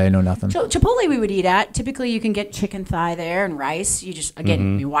Chipotle, no nothing. So Chipotle we would eat at. Typically you can get chicken thigh there and rice. You just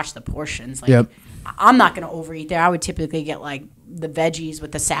you watch the portions. Like I'm not going to overeat there. I would typically get like the veggies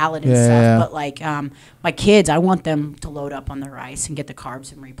with the salad and stuff. But like my kids, I want them to load up on the rice and get the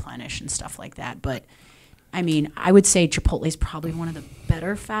carbs and replenish and stuff like that. But I would say Chipotle is probably one of the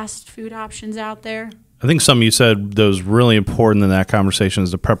better fast food options out there. I think something you said that was really important in that conversation is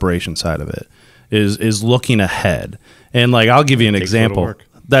the preparation side of it, is looking ahead. And like, I'll give you an example.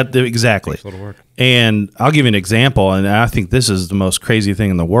 Exactly. Takes a little work. And I'll give you an example, and I think this is the most crazy thing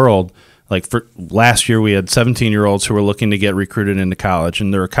in the world. Like for last year, we had 17-year-olds who were looking to get recruited into college,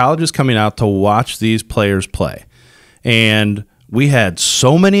 and there were colleges coming out to watch these players play. And we had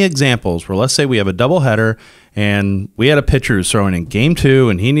so many examples where, let's say we have a doubleheader, and we had a pitcher who's throwing in game 2,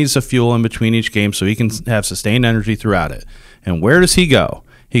 and he needs to fuel in between each game so he can have sustained energy throughout it. And where does he go?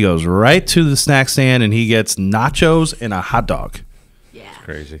 He goes right to the snack stand, and he gets nachos and a hot dog. Yeah. It's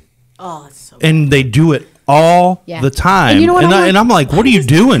crazy. Oh, it's so good. And they do it all the time. And, you know what and I'm like, what are you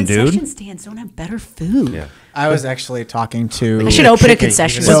doing, dude? Concession stands don't have better food. Yeah. I was actually talking to. I should open a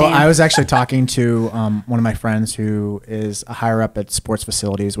concession So stand. I was actually talking to one of my friends who is a higher up at sports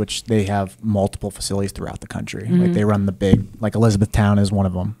facilities, which they have multiple facilities throughout the country. Like they run the big, like Elizabethtown is one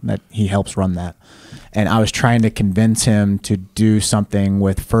of them that he helps run that. And I was trying to convince him to do something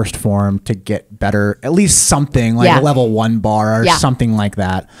with First Form to get better, at least something like a level 1 bar or something like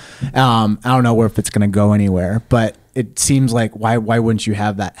that. I don't know if it's going to go anywhere, but it seems like why wouldn't you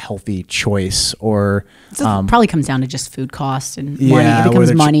have that healthy choice? Or probably comes down to just food costs and money. It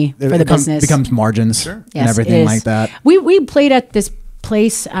becomes money for the business. Becomes margins and everything like that. We played at this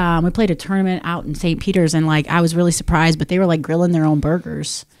place. We played a tournament out in St. Peter's, and like I was really surprised, but they were like grilling their own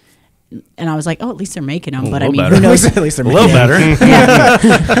burgers. And I was like, oh, at least they're making them. But I mean, who knows? At least they're a little better.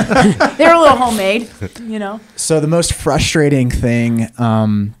 They're a little homemade, you know. So the most frustrating thing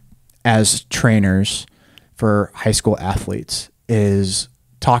as trainers for high school athletes is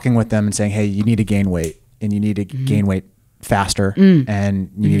talking with them and saying, hey, you need to gain weight, and you need to gain weight faster,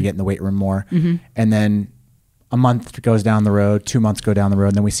 and you need to get in the weight room more. And then a month goes down the road, 2 months go down the road,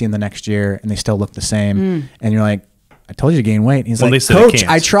 and then we see them the next year and they still look the same. And you're like, I told you to gain weight. And he's like, Coach,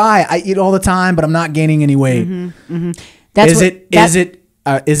 I try. I eat all the time, but I'm not gaining any weight. Is it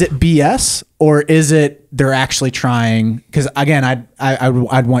BS, or is it they're actually trying? Because again,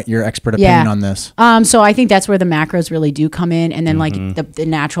 I'd want your expert opinion on this. So I think that's where the macros really do come in, and then like the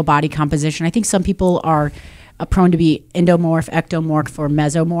natural body composition. I think some people are prone to be endomorph, ectomorph, or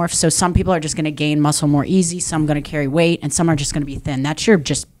mesomorph. So some people are just going to gain muscle more easy. Some going to carry weight, and some are just going to be thin. That's your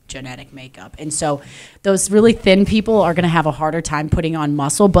just genetic makeup. And so those really thin people are going to have a harder time putting on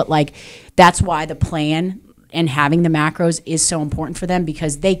muscle, but like that's why the plan and having the macros is so important for them,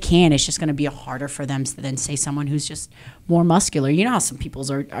 because it's just going to be harder for them than say someone who's just more muscular. You know how some people's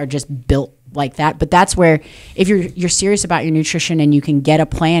are just built like that, but that's where if you're serious about your nutrition and you can get a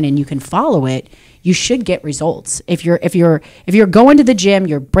plan and you can follow it, you should get results. If you're going to the gym,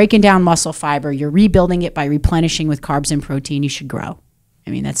 you're breaking down muscle fiber, you're rebuilding it by replenishing with carbs and protein, you should grow. I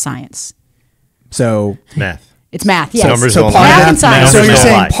mean, that's science. So math. It's math, yes. Numbers so math and science. So you're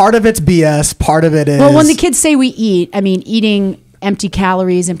saying part of it's BS, part of it is... Well, when the kids say we eat, I mean, eating empty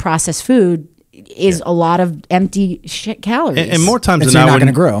calories and processed food is a lot of empty shit calories. And more times than you're not, not going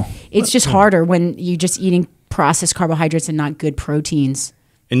to grow. It's just harder when you're just eating processed carbohydrates and not good proteins.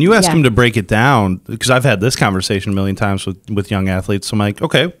 And you ask them to break it down, because I've had this conversation a million times with young athletes. So I'm like,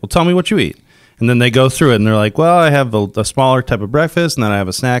 okay, well, tell me what you eat. And then they go through it and they're like, well, I have a smaller type of breakfast, and then I have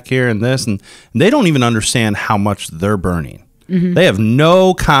a snack here and this. And they don't even understand how much they're burning. They have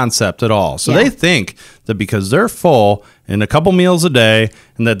no concept at all. So they think that because they're full in a couple meals a day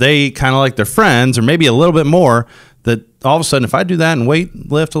and that they kind of like their friends, or maybe a little bit more, that all of a sudden if I do that and weight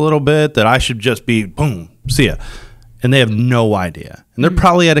lift a little bit, that I should just be, boom, see ya. And they have no idea. And they're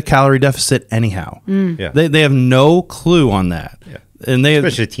probably at a calorie deficit anyhow. They have no clue on that. And they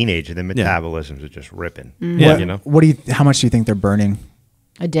especially a teenager, the metabolisms are just ripping. You know, how much do you think they're burning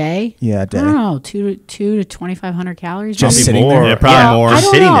a day? Yeah, a day. I don't know, 2 to 2,500 calories. Just maybe? sitting there. Yeah, probably more. I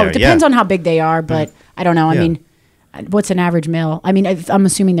don't sitting know. there, It depends on how big they are, but I don't know. I mean, what's an average male? I mean, I'm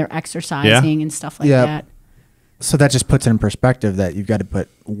assuming they're exercising and stuff like that. So that just puts it in perspective that you've got to put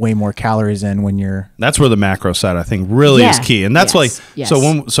way more calories in when you're... That's where the macro side, I think, really is key. And that's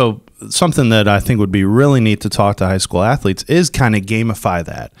so something that I think would be really neat to talk to high school athletes is kind of gamify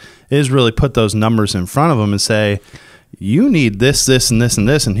that, is really put those numbers in front of them and say, you need this, this, and this, and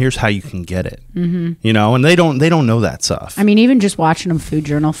this, and here's how you can get it. You know, and they don't know that stuff. I mean, even just watching them food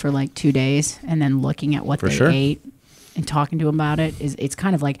journal for like 2 days and then looking at what they ate and talking to them about it's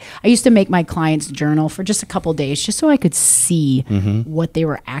kind of like, I used to make my clients journal for just a couple days just so I could see what they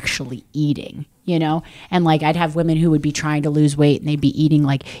were actually eating, you know? And like I'd have women who would be trying to lose weight and they'd be eating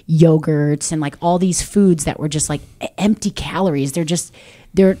like yogurts and like all these foods that were just like empty calories.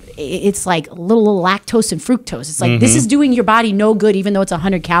 It's like little lactose and fructose. It's like, this is doing your body no good, even though it's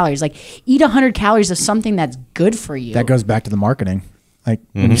 100 calories. Like eat 100 calories of something that's good for you. That goes back to the marketing. Like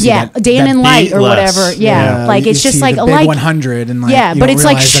when you see day in light or whatever. Like it's just like a big 100 and like but it's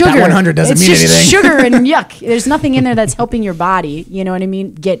like sugar. That 100 doesn't mean anything. It's just sugar and yuck. There's nothing in there that's helping your body. You know what I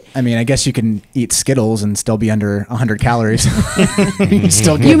mean? I mean, I guess you can eat Skittles and still be under 100 calories.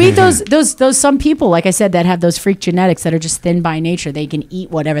 You meet those some people, like I said, that have those freak genetics that are just thin by nature. They can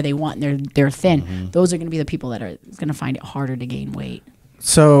eat whatever they want and they're thin. Those are going to be the people that are going to find it harder to gain weight.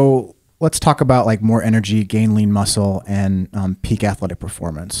 So let's talk about like more energy, gain lean muscle, and peak athletic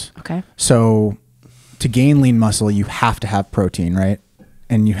performance. Okay. So to gain lean muscle, you have to have protein, right?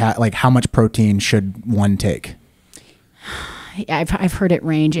 And you have like, how much protein should one take? I've heard it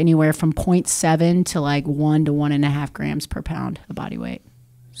range anywhere from 0.7 to like 1 to 1.5 grams per pound of body weight.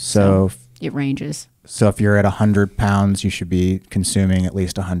 So It ranges. So if you're at 100 pounds, you should be consuming at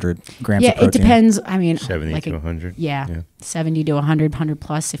least 100 grams of protein. It depends. I mean, 70 to 100. Yeah, 70 to 100, 100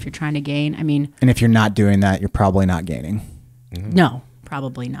 plus if you're trying to gain. I mean, and if you're not doing that, you're probably not gaining. No,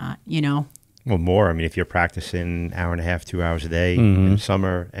 probably not, you know. Well, more. I mean, if you're practicing an hour and a half, 2 hours a day in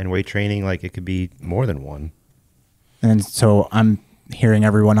summer and weight training, like it could be more than one. And so I'm hearing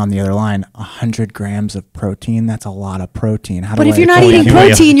everyone on the other line, 100 grams of protein, that's a lot of protein. But if you're not eating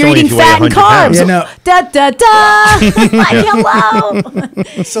protein, you're eating fat and carbs. You know, Da da da. Like,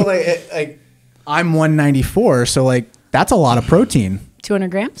 hello. So like I'm 194, so like that's a lot of protein. 200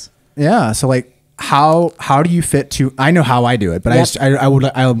 grams? Yeah. So like how do you fit to? I know how I do it, but I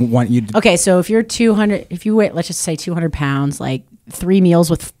want you to. Okay, so if you're 200, if you weigh, let's just say 200 pounds, like 3 meals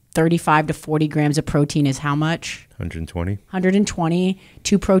with 35 to 40 grams of protein is how much? 120. 120.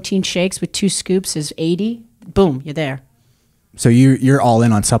 2 protein shakes with 2 scoops is 80. Boom, you're there. So you're all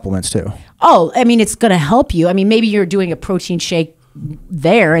in on supplements too. Oh, I mean, it's going to help you. I mean, maybe you're doing a protein shake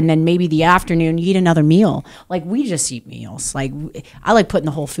there, and then maybe the afternoon you eat another meal. Like, we just eat meals. Like, I like putting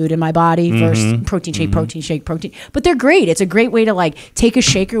the whole food in my body versus protein shake. But they're great. It's a great way to like take a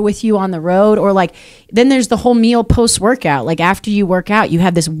shaker with you on the road, or like then there's the whole meal post workout. Like, after you work out, you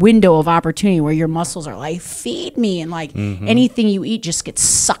have this window of opportunity where your muscles are like, feed me, and like anything you eat just gets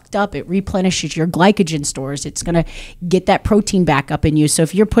sucked up. It replenishes your glycogen stores. It's gonna get that protein back up in you. So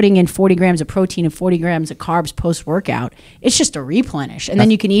if you're putting in 40 grams of protein and 40 grams of carbs post workout, it's just a replenish, and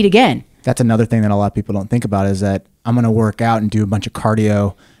then you can eat again. That's another thing that a lot of people don't think about, is that I'm going to work out and do a bunch of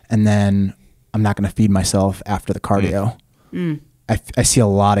cardio, and then I'm not going to feed myself after the cardio. I see a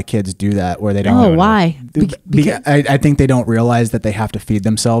lot of kids do that where they don't. Oh, why? I think they don't realize that they have to feed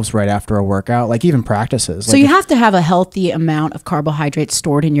themselves right after a workout, like even practices. So you have to have a healthy amount of carbohydrates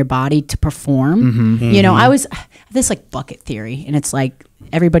stored in your body to perform. You know, I have this like bucket theory, and it's like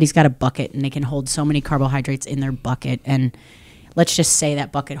everybody's got a bucket and they can hold so many carbohydrates in their bucket. And let's just say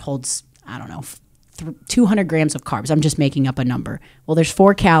that bucket holds, I don't know, 200 grams of carbs. I'm just making up a number. Well, there's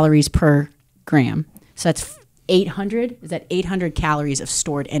 4 calories per gram. So that's 800. Is that 800 calories of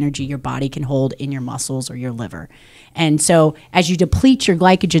stored energy your body can hold in your muscles or your liver? And so as you deplete your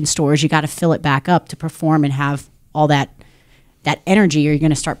glycogen stores, you got to fill it back up to perform and have all that energy, or you're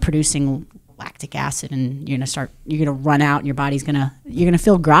going to start producing lactic acid, and you're going to run out, and your body's you're going to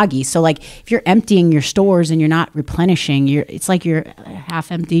feel groggy. So like if you're emptying your stores and you're not replenishing, it's like you're a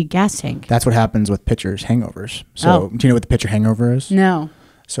half empty gas tank. That's what happens with pitchers hangovers. So do you know what the pitcher hangover is? No.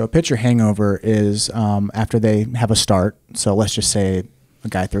 So a pitcher hangover is after they have a start. So let's just say a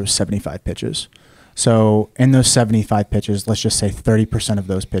guy throws 75 pitches. So in those 75 pitches, let's just say 30% of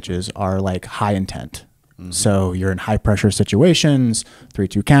those pitches are like high intent. So you're in high pressure situations,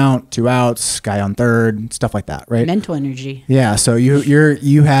 3-2 count, 2 outs, guy on third, stuff like that, right? Mental energy. Yeah. So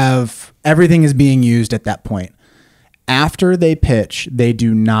you have, everything is being used at that point. After they pitch, they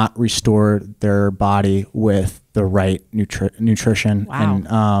do not restore their body with the right nutrition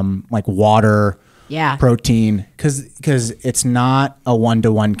and like water, protein, because it's not a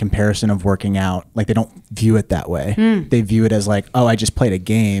 1-to-1 comparison of working out. Like, they don't view it that way. They view it as like, oh, I just played a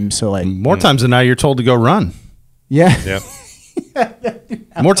game. So like more times than not, you're told to go run. Yeah. Yep.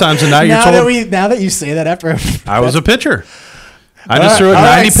 More times than not, you're told. Now that you say that, after I was a pitcher. I just threw a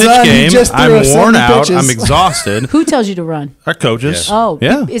 90-pitch game. I'm worn out. I'm exhausted. Who tells you to run? Our coaches. Yeah. Oh,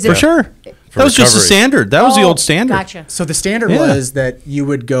 yeah, is it for sure. That was just the standard. That was the old standard. Gotcha. So the standard was that you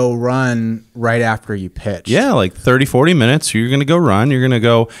would go run right after you pitch. Yeah, like 30, 40 minutes. You're going to go run. You're going to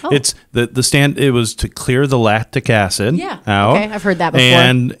go. It's the stand. It was to clear the lactic acid out. Okay, I've heard that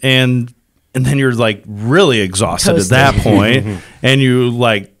before. And then you're like really exhausted at that point. And you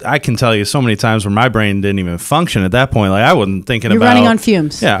like, I can tell you so many times where my brain didn't even function at that point. Like, I wasn't thinking about. You're running on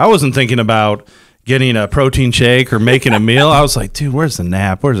fumes. Yeah, I wasn't thinking about getting a protein shake or making a meal. I was like, dude, where's the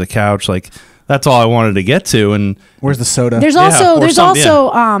nap? Where's the couch? Like, that's all I wanted to get to. And where's the soda? There's also,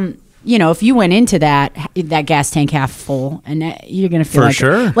 you know, if you went into that gas tank half full, and you're going to feel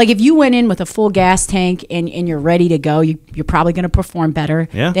like if you went in with a full gas tank and you're ready to go, you're probably going to perform better.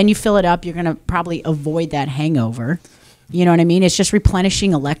 Yeah. Then you fill it up, you're going to probably avoid that hangover. You know what I mean? It's just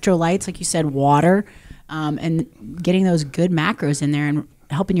replenishing electrolytes, like you said, water, and getting those good macros in there and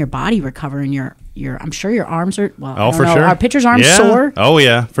helping your body recover. And your I'm sure your arms are, well, I don't know. Sure. Our pitcher's arms sore. Oh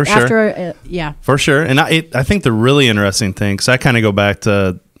yeah, for sure. After, for sure. And I think the really interesting thing, because I kind of go back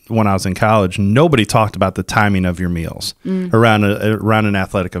to when I was in college, nobody talked about the timing of your meals around an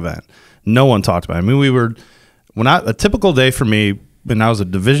athletic event. No one talked about it. I mean, a typical day for me, when I was a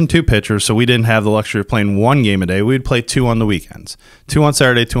Division II pitcher, so we didn't have the luxury of playing 1 game a day. We'd play 2 on the weekends, 2 on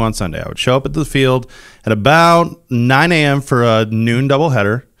Saturday, 2 on Sunday. I would show up at the field at about 9 a.m. for a noon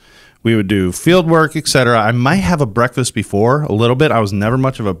doubleheader. We would do field work, etc. I might have a breakfast before a little bit. I was never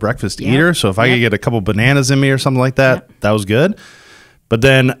much of a breakfast eater, so if I could get a couple bananas in me or something like that, that was good. But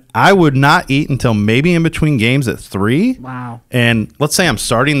then I would not eat until maybe in between games at 3. Wow. And let's say I'm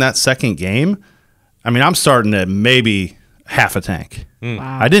starting that second game. I mean, I'm starting at maybe half a tank.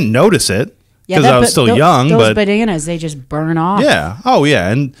 Wow. I didn't notice it because I was still young. Those bananas, they just burn off. Yeah. Oh,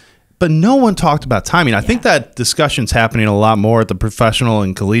 yeah. But no one talked about timing. I think that discussion's happening a lot more at the professional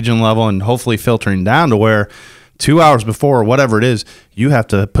and collegiate level, and hopefully filtering down to where 2 hours before or whatever it is, you have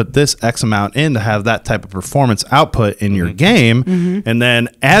to put this X amount in to have that type of performance output in your game. And then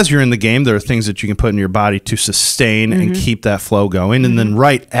as you're in the game, there are things that you can put in your body to sustain and keep that flow going. And then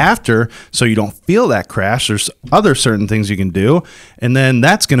right after, so you don't feel that crash, there's other certain things you can do. And then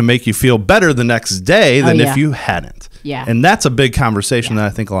that's going to make you feel better the next day than if you hadn't. Yeah. And that's a big conversation that I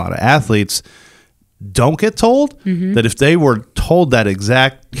think a lot of athletes don't get told, that if they were told that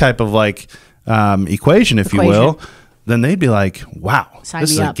exact type of like equation, if you will, then they'd be like, wow, Sign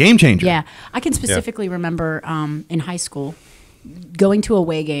this is me a up. game changer. Yeah. I can specifically remember in high school going to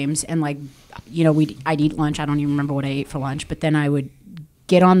away games and like, you know, I'd eat lunch. I don't even remember what I ate for lunch, but then I would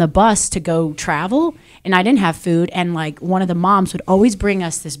get on the bus to go travel and I didn't have food. And like one of the moms would always bring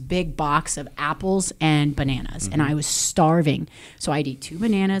us this big box of apples and bananas. And I was starving. So I'd eat 2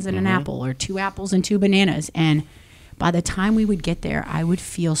 bananas and an apple, or 2 apples and 2 bananas. And by the time we would get there, I would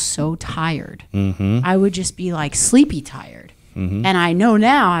feel so tired. I would just be like sleepy tired. And I know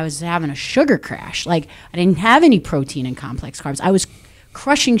now I was having a sugar crash. Like I didn't have any protein and complex carbs. I was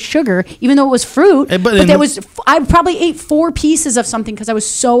crushing sugar, even though it was fruit. But there was, I probably ate 4 pieces of something because I was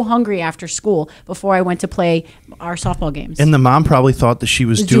so hungry after school before I went to play our softball games. And the mom probably thought that she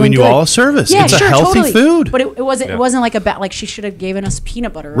was doing you all a service. Yeah, it's sure, a healthy totally. food. But it wasn't. It wasn't like like she should have given us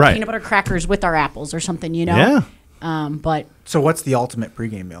peanut butter, or peanut butter crackers with our apples or something. You know. Yeah. But So what's the ultimate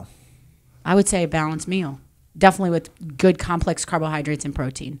pregame meal? I would say a balanced meal, definitely with good complex carbohydrates and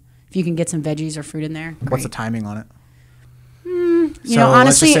protein. If you can get some veggies or fruit in there. Great. What's the timing on it? You know,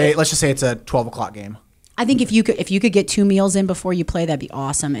 honestly, let's just say it's a 12 o'clock game. I think if you could get 2 meals in before you play, that'd be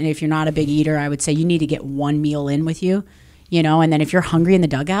awesome. And if you're not a big eater, I would say you need to get 1 meal in with you. You know, and then if you're hungry in the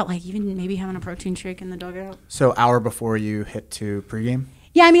dugout, like even maybe having a protein shake in the dugout. So hour before you hit to pregame?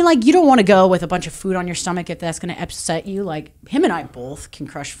 Yeah, I mean, like you don't want to go with a bunch of food on your stomach if that's going to upset you. Like him and I both can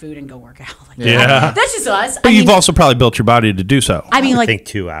crush food and go work out. Like, that's just us. But you've also probably built your body to do so. I mean, I like think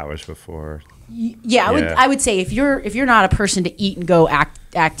 2 hours before. Yeah, I would say if you're not a person to eat and go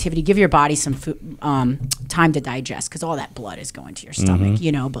activity, give your body some food, time to digest, because all that blood is going to your stomach,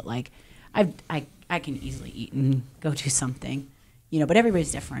 you know. But like, I can easily eat and go do something, you know. But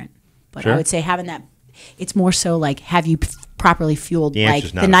everybody's different. But I would say having that, it's more so like have you properly fueled like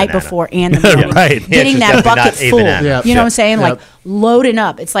the night before and the morning, getting that bucket full. You know what I'm saying? Like loading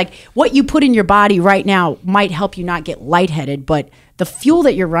up. It's like what you put in your body right now might help you not get lightheaded, but the fuel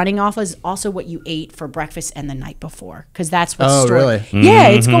that you're running off is also what you ate for breakfast and the night before, because that's what's stored. Really? Yeah,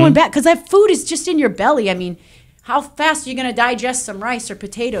 it's going back because that food is just in your belly. I mean, how fast are you going to digest some rice or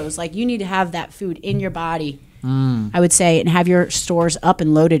potatoes? Like you need to have that food in your body, I would say, and have your stores up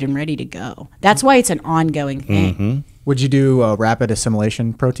and loaded and ready to go. That's why it's an ongoing thing. Would you do rapid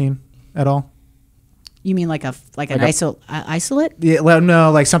assimilation protein at all? You mean like an isolate? Yeah, well,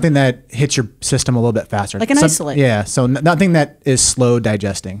 no, like something that hits your system a little bit faster. Like an isolate. Yeah, so nothing that is slow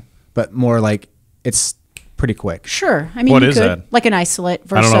digesting, but more like it's pretty quick. Sure. I mean, What you is could, that? like an isolate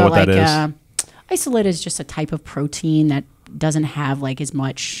versus I don't know what like that is. Isolate is just a type of protein that doesn't have like as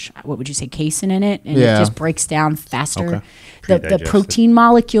much, what would you say, casein in it, and it just breaks down faster. Okay. The protein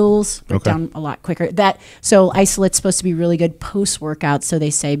molecules break down a lot quicker. So isolate's supposed to be really good post workout, so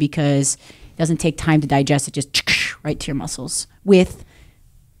they say, because it doesn't take time to digest, it just right to your muscles.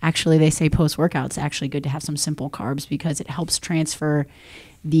 Actually, they say post workout it's actually good to have some simple carbs because it helps transfer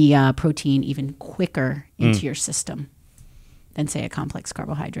the protein even quicker into your system than say a complex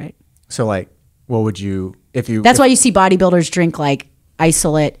carbohydrate. So like, what would you That's why you see bodybuilders drink like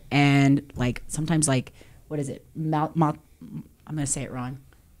isolate and like sometimes like, what is it? I'm going to say it wrong.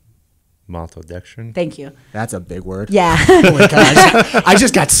 Maltodextrin. Thank you. That's a big word. Yeah. Holy gosh. I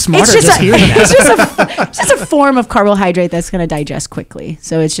just got smarter It's just hearing that. it's just a form of carbohydrate that's going to digest quickly.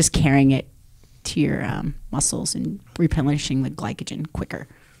 So it's just carrying it to your muscles and replenishing the glycogen quicker.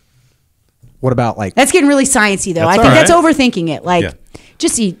 What about like That's getting really sciencey though. That's I think all that's right. overthinking it. Like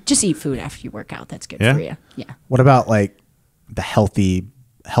just eat food after you work out. That's good for you. Yeah. what about like the healthy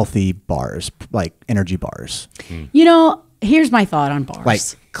bars, like energy bars, You know, here's my thought on bars. like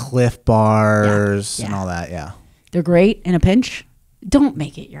Cliff bars Yeah. and all that? Yeah. They're great in a pinch. Don't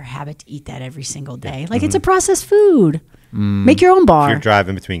make it your habit to eat that every single day. Like it's a processed food. Make your own If bar. you're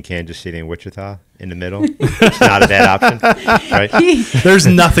driving between Kansas City and Wichita in the middle, it's not a bad option, right? There's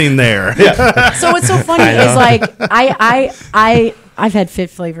nothing there. So what's so funny is like I've had Fit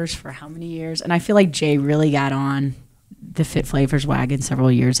Flavors for how many years, and I feel like Jay really got on the Fit Flavors wagon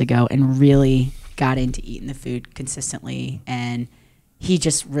several years ago and really got into eating the food consistently, and he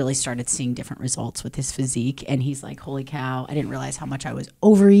just really started seeing different results with his physique. And he's like, holy cow, I didn't realize how much I was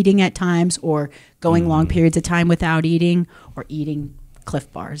overeating at times, or going long periods of time without eating, or eating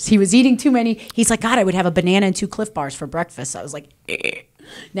Cliff Bars. He was eating too many. He's like, God, I would have a banana and 2 Cliff Bars for breakfast. I was like, eh.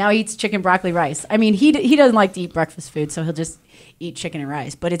 Now he eats chicken, broccoli, rice. I mean, he doesn't like to eat breakfast food, so he'll just eat chicken and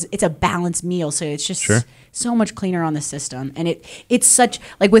rice. But it's a balanced meal, so it's just so much cleaner on the system. And it's such,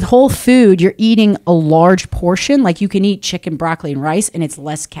 like with whole food, you're eating a large portion. Like you can eat chicken, broccoli, and rice, and it's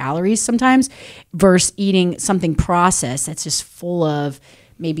less calories sometimes, versus eating something processed that's just full of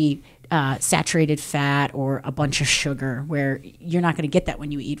maybe saturated fat or a bunch of sugar, where you're not going to get that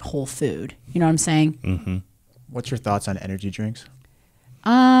when you eat whole food. You know what I'm saying? Mm-hmm. What's your thoughts on energy drinks?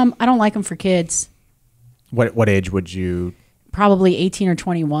 I don't like them for kids. What age would you? Probably 18 or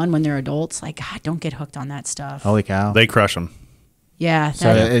 21 when they're adults. Like, God, don't get hooked on that stuff. Holy cow! They crush them. Yeah.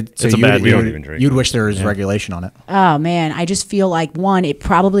 So It's a bad We don't even drink. You'd wish there was regulation on it. Oh, man. I just feel like, one, it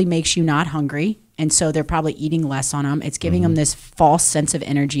probably makes you not hungry. And so they're probably eating less on them. It's giving them this false sense of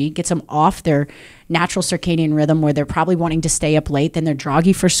energy, gets them off their natural circadian rhythm, where they're probably wanting to stay up late. Then they're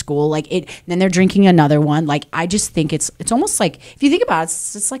groggy for school. Like it. Then they're drinking another one. Like, I just think it's almost like, if you think about it,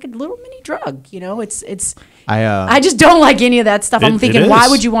 it's like a little mini drug. You know, I just don't like any of that stuff. I'm thinking, why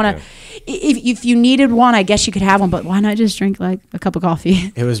would you want to? If you needed one, I guess you could have one, but why not just drink like a cup of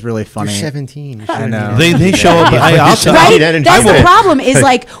coffee? It was really funny. You're 17. I know. They show up. I'll tell Right? you. That's the problem. Is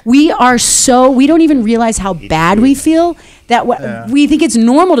like we don't even realize how bad we feel. That we think it's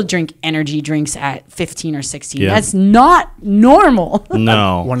normal to drink energy drinks at 15 or 16. Yeah. That's not normal.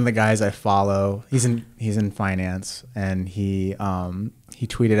 No. One of the guys I follow, he's in finance, and he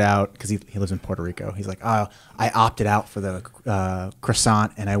tweeted out, because he lives in Puerto Rico. He's like, oh, I opted out for the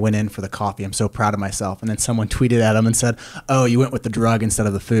croissant and I went in for the coffee. I'm so proud of myself. And then someone tweeted at him and said, oh, you went with the drug instead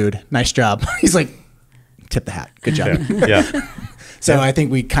of the food. Nice job. He's like, tip the hat. Good job. Yeah. So I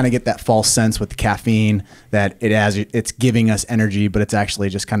think we kind of get that false sense with the caffeine that it's giving us energy, but it's actually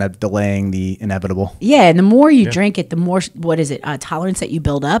just kind of delaying the inevitable. Yeah, and the more you drink it, the more tolerance that you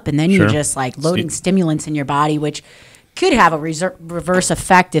build up, and then you're just like loading stimulants in your body, which could have a reverse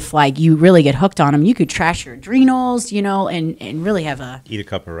effect if like you really get hooked on them. You could trash your adrenals, you know, and really have a Eat a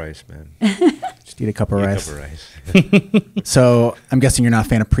cup of rice, man. Just eat a cup of rice. A cup of rice. So I'm guessing you're not a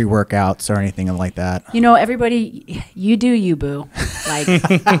fan of pre-workouts or anything like that. You know, everybody, you do you, boo. Like,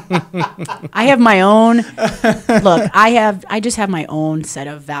 I have my own. Look, I just have my own set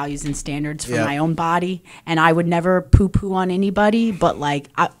of values and standards for my own body, and I would never poo-poo on anybody. But like,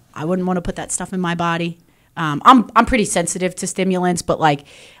 I wouldn't want to put that stuff in my body. I'm pretty sensitive to stimulants, but like,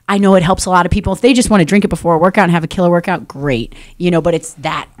 I know it helps a lot of people. If they just want to drink it before a workout and have a killer workout, great. You know, but it's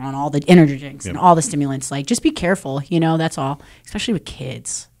that on all the energy drinks and all the stimulants. Like, just be careful. You know, that's all. Especially with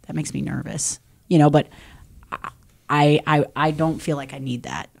kids, that makes me nervous. You know, but I don't feel like I need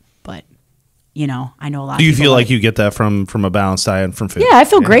that. But you know, I know a lot. Do you of people feel like you get that from a balanced diet and from food? Yeah, I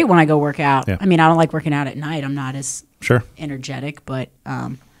feel great when I go work out. Yeah. I mean, I don't like working out at night. I'm not as Sure. energetic, but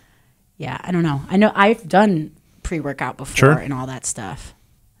yeah, I don't know. I know I've done pre-workout before and all that stuff.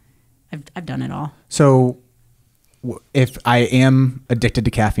 I've done it all. So if I am addicted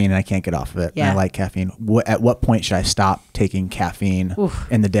to caffeine and I can't get off of it, and I like caffeine, at what point should I stop taking caffeine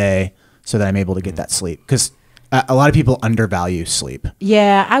in the day so that I'm able to get that sleep? Because a lot of people undervalue sleep.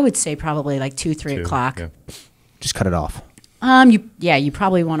 Yeah, I would say probably like 2-3 o'clock. Yeah. Just cut it off. You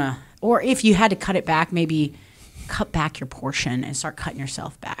probably want to, or if you had to cut it back, maybe cut back your portion and start cutting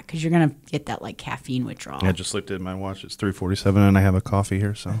yourself back, because you're gonna get that like caffeine withdrawal. I just looked at my watch. It's 3:47, and I have a coffee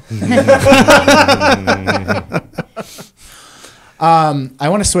here. So I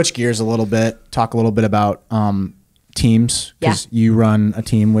want to switch gears a little bit, talk a little bit about teams, because you run a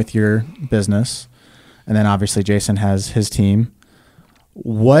team with your business, and then obviously Jason has his team.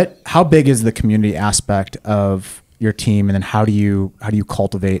 How big is the community aspect of your team, and then how do you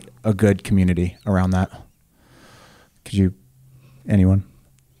cultivate a good community around that? Anyone?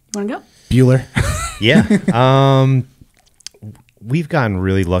 You want to go? Bueller? Yeah. We've gotten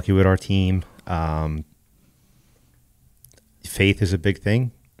really lucky with our team. Faith is a big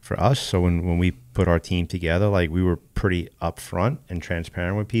thing for us. So when we put our team together, like, we were pretty upfront and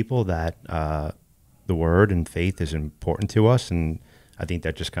transparent with people that the word and faith is important to us. And I think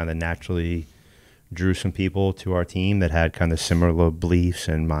that just kind of naturally drew some people to our team that had kind of similar beliefs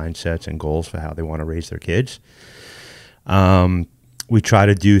and mindsets and goals for how they want to raise their kids. We try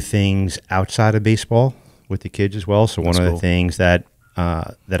to do things outside of baseball with the kids as well. So one of the things that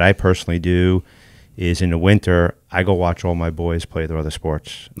I personally do is in the winter, I go watch all my boys play their other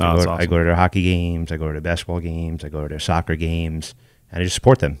sports. I go to their hockey games, I go to their basketball games, I go to their soccer games, and I just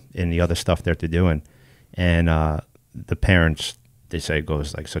support them in the other stuff that they're doing. And the parents, they say it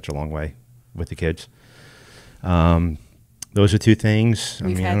goes like such a long way with the kids. Those are two things.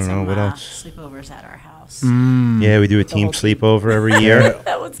 We've I don't know what else. Sleepovers at our house. Yeah, we do a team sleepover every year.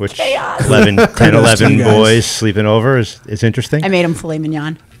 That was which chaos. 10, 11 boys sleeping over is interesting. I made them filet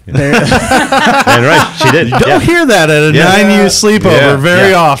mignon. And right, she did. You don't hear that at a 9-year sleepover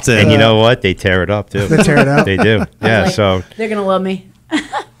very often. And you know what? They tear it up too. They tear it up. They do. Yeah. So they're gonna love me.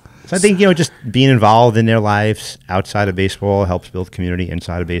 I think just being involved in their lives outside of baseball helps build community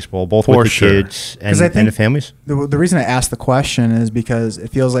inside of baseball, both with the kids and the families. The reason I asked the question is because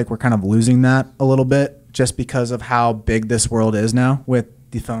it feels like we're kind of losing that a little bit, just because of how big this world is now with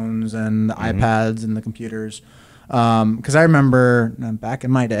the phones and the iPads and the computers. Because I remember back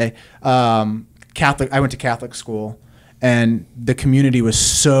in my day, I went to Catholic school, and the community was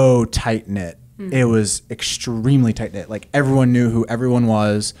so tight knit. It was extremely tight knit. Like everyone knew who everyone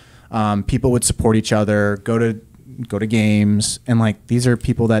was. People would support each other, go to games, and like these are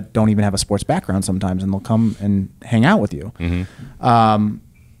people that don't even have a sports background sometimes, and they'll come and hang out with you.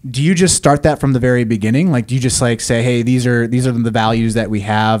 Do you just start that from the very beginning? Like, do you just like say, hey, these are the values that we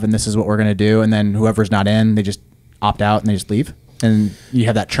have, and this is what we're gonna do, and then whoever's not in, they just opt out and they just leave, and you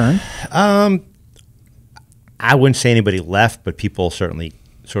have that churn? I wouldn't say anybody left, but people certainly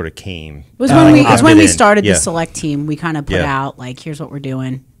sort of came. It was when we started the select team. We kind of put out like, here's what we're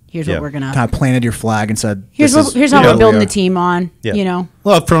doing. Here's what we're gonna kind of planted your flag and said, here's how we're building the team on. Yeah. You know,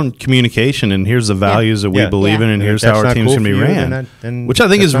 well, from communication, and here's the values that we believe in, and here's how our team's gonna be ran, which I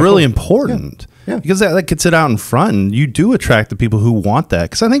think is really important because that gets it out in front, and you do attract the people who want that.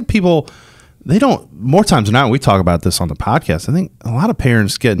 Because I think people, they don't, more times than not, we talk about this on the podcast, I think a lot of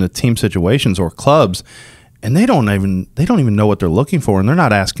parents get into team situations or clubs, and they don't even know what they're looking for, and they're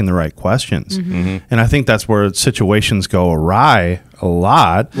not asking the right questions. And I think that's where situations go awry a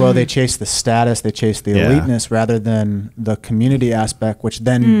lot. Well, they chase the status, they chase the eliteness rather than the community aspect, which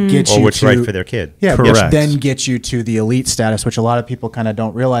then gets you what's right for their kid. Yeah, which then gets you to the elite status, which a lot of people kind of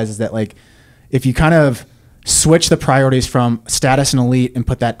don't realize is that, like, if you kind of switch the priorities from status and elite and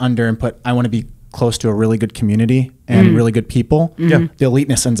put that under and put, I want to be close to a really good community and really good people, the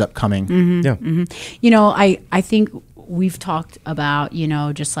eliteness ends up coming. You know, I think we've talked about, you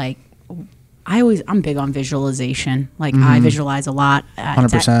know, just like, I'm big on visualization. Like I visualize a lot.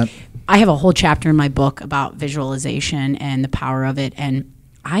 100%. I have a whole chapter in my book about visualization and the power of it. And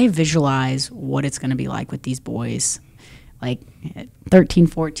I visualize what it's going to be like with these boys, like 13,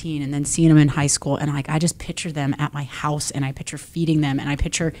 14, and then seeing them in high school. And like, I just picture them at my house, and I picture feeding them, and I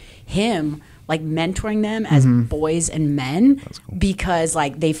picture him like mentoring them as boys and men, because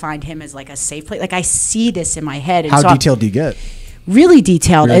like they find him as like a safe place. Like I see this in my head. And how detailed do you get? Really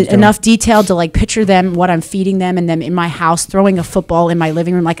detailed, enough detailed to like picture them, what I'm feeding them, and them in my house throwing a football in my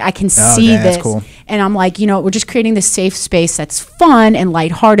living room. Like I can see this, cool. And I'm like, you know, we're just creating this safe space that's fun and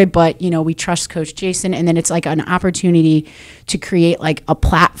lighthearted, but you know, we trust Coach Jason, and then it's like an opportunity to create like a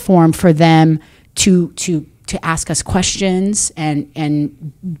platform for them to ask us questions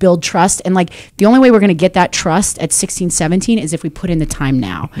and build trust. And like the only way we're going to get that trust at 16, 17 is if we put in the time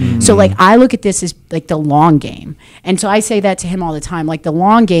now. So like I look at this as like the long game. And so I say that to him all the time. Like the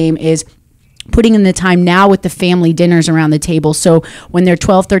long game is putting in the time now with the family dinners around the table. So when they're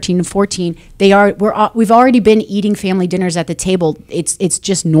 12, 13, and 14, we've already been eating family dinners at the table. It's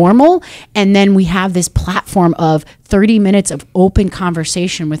just normal. And then we have this platform of 30 minutes of open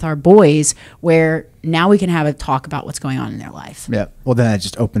conversation with our boys, where now we can have a talk about what's going on in their life. Yeah. Well, then it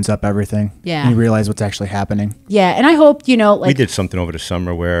just opens up everything. Yeah. And you realize what's actually happening. Yeah. And I hope, you know, like we did something over the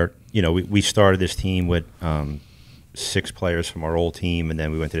summer where, you know, we started this team with 6 players from our old team, and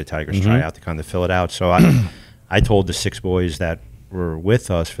then we went to the Tigers tryout to kind of fill it out. So I told the 6 boys that were with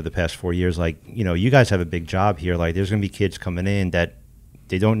us for the past 4 years, like, you know, you guys have a big job here. Like, there's going to be kids coming in that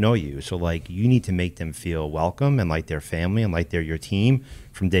they don't know you. So, like, you need to make them feel welcome and like they're family and like they're your team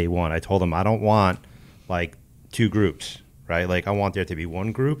from day one. I told them I don't want, like, 2 groups, right? Like, I want there to be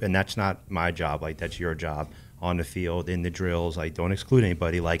one group, and that's not my job. Like, that's your job on the field, in the drills. Like, don't exclude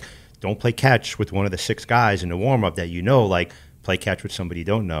anybody. Like, don't play catch with one of the 6 guys in the warm-up that you know, like play catch with somebody you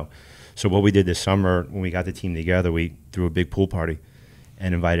don't know. So what we did this summer when we got the team together, we threw a big pool party.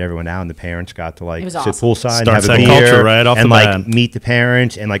 and invited everyone out, and the parents got to like It was sit awesome. poolside, Starts have a that beer, culture right off and the like bat. meet the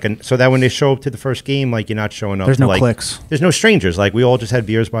parents, and like so that when they show up to the first game, like you're not showing up. There's to, no like, cliques. There's no strangers. Like we all just had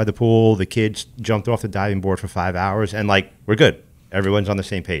beers by the pool. The kids jumped off the diving board for 5 hours, and like we're good. Everyone's on the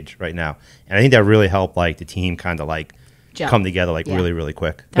same page right now, and I think that really helped like the team kind of like Gel. come together like Yeah. really, really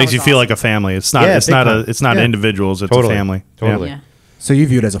quick. That Makes was you feel awesome. like a family. It's not. Yeah, it's big not time. It's not Yeah. individuals. It's Totally. a family. Totally. Yeah. So you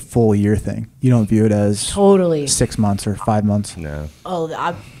view it as a full year thing. You don't view it as Totally. 6 months or 5 months. No. Oh,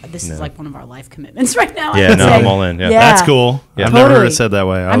 this is like one of our life commitments right now. Yeah, I would no, say. I'm all in. Yeah. That's cool. Yeah. I've never heard Totally. it said that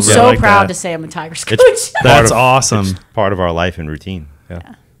way. I I'm really so like proud that. to say I'm a Tigers coach. It's That's awesome. It's part of our life and routine.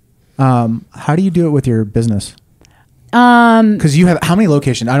 Yeah. How do you do it with your business? Um, Because you have how many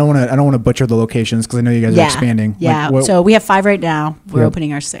locations? I don't want to butcher the locations because I know you guys are expanding. Yeah. Like, what- So we have 5 right now. We're Yep.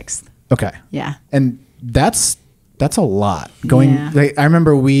 opening our 6th. okay. Yeah. And that's a lot. Going, Yeah. like, I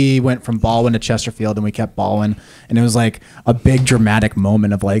remember we went from Baldwin to Chesterfield, and we kept Baldwin, and it was like a big dramatic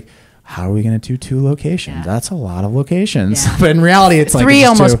moment of like, how are we going to do 2 locations? Yeah. That's a lot of locations. Yeah. But in reality, it's like 3 it's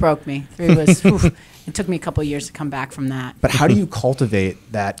just almost 2. broke me. 3 was. Oof, it took me a couple of years to come back from that. But how do you cultivate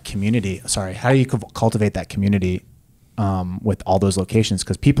that community? Sorry, how do you cultivate that community with all those locations?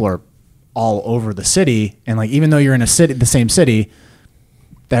 Because people are all over the city, and like even though you're in the same city,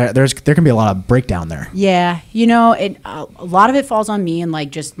 there can be a lot of breakdown there. Yeah, a lot of it falls on me and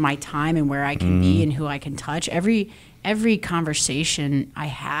like just my time and where I can be and who I can touch. Every conversation I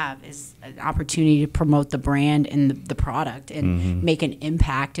have is an opportunity to promote the brand and the product and make an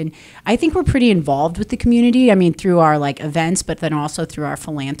impact. And I think we're pretty involved with the community. I mean, through our like events, but then also through our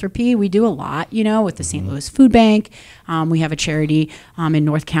philanthropy. We do a lot, with the St. Louis Food Bank. We have a charity in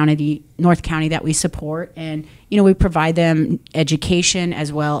North County that we support, and we provide them education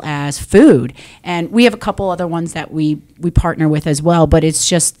as well as food. And we have a couple other ones that we partner with as well. But it's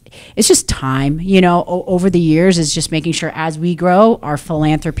just time, over the years is just making sure as we grow, our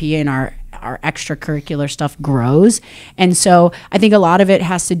philanthropy and our extracurricular stuff grows. And so I think a lot of it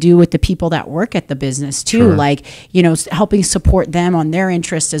has to do with the people that work at the business too, Sure. like, helping support them on their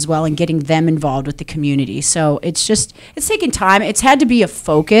interests as well and getting them involved with the community. So it's taken time. It's had to be a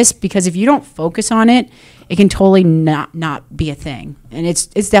focus, because if you don't focus on it, it can totally not be a thing. And it's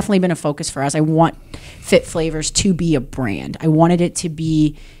definitely been a focus for us. I want Fit Flavors to be a brand. I wanted it to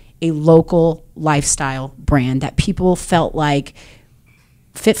be a local lifestyle brand that people felt like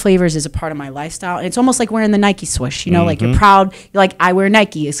Fit Flavors is a part of my lifestyle. And it's almost like wearing the Nike swoosh, like you're proud, like I wear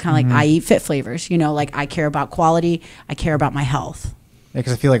Nike. It's kind of like I eat Fit Flavors, like I care about quality. I care about my health.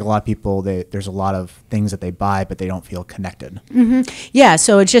 Because I feel like a lot of people, there's a lot of things that they buy, but they don't feel connected. Yeah,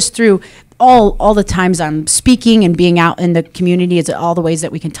 so it's just through all the times I'm speaking and being out in the community. It's all the ways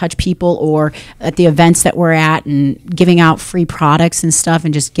that we can touch people, or at the events that we're at and giving out free products and stuff,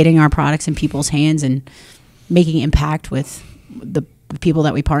 and just getting our products in people's hands and making impact with the people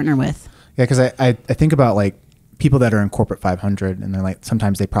that we partner with. Yeah, because I think about like people that are in corporate 500, and they're like,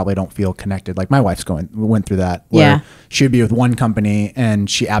 sometimes they probably don't feel connected. Like my wife's went through that, where Yeah. she would be with one company and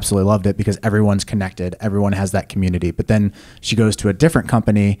she absolutely loved it because everyone's connected, everyone has that community. But then she goes to a different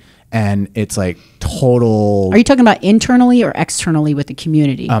company and it's like total. Are you talking about internally or externally with the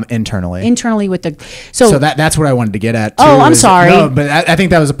community? Internally? Internally with the So that's what I wanted to get at. Too, Oh, I'm sorry. No, but I think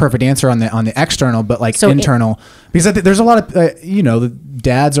that was a perfect answer on the external, but like So internal, because I think there's a lot of the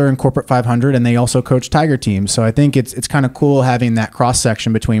dads are in corporate 500 and they also coach Tiger teams. So I think it's kind of cool having that cross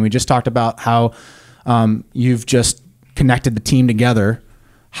section between. We just talked about how you've just connected the team together.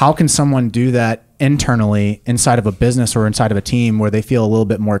 How can someone do that internally inside of a business or inside of a team where they feel a little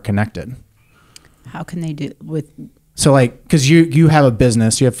bit more connected? How can they do with? So like, because you have a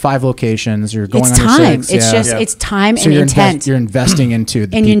business, you have 5 locations, you're going It's on time. your 6. It's yeah. just it's time So and you're intent. you're investing into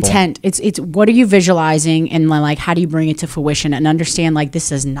the and people. intent. It's what are you visualizing, and like how do you bring it to fruition, and understand like this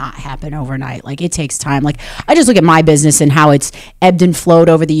does not happen overnight. Like it takes time. Like I just look at my business and how it's ebbed and flowed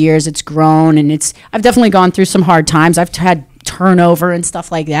over the years. It's grown, and I've definitely gone through some hard times. I've had turnover and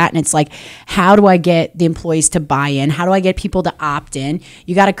stuff like that, and it's like, how do I get the employees to buy in? How do I get people to opt in?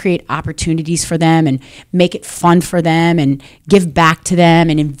 You got to create opportunities for them and make it fun for them and give back to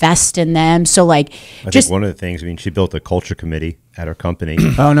them and invest in them. So like I think one of the things, she built a culture committee at her company.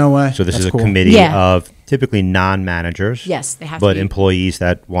 Oh, no way. So this That's is a cool. committee Yeah. of typically non-managers. Yes, they have but to be. employees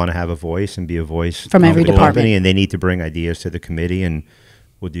that want to have a voice and be a voice From of every the department. company, and they need to bring ideas to the committee. And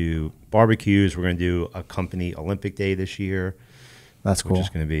we'll do barbecues. We're going to do a company Olympic Day this year. That's cool. Which is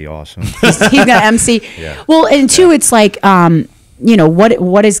going to be awesome. he's gonna MC. Yeah. Well, and two, it's like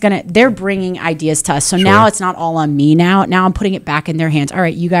what is gonna, they're bringing ideas to us. So now it's not all on me now I'm putting it back in their hands. All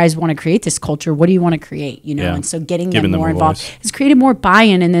right, you guys want to create this culture, what do you want to create, and so getting them more involved has created more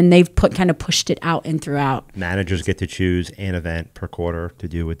buy-in, and then they've pushed it out and throughout. Managers get to choose an event per quarter to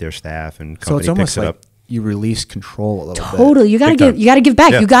do with their staff, and company so it's almost picks it like up. you release control a little bit. Totally. You gotta give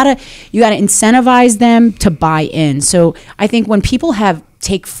back. Yeah. You gotta incentivize them to buy in. So I think when people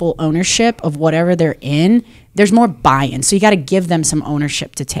take full ownership of whatever they're in, there's more buy-in. So you got to give them some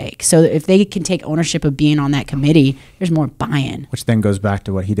ownership to take. So if they can take ownership of being on that committee, there's more buy-in. Which then goes back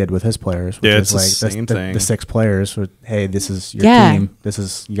to what he did with his players, which is like the 6 players. Hey, this is your team.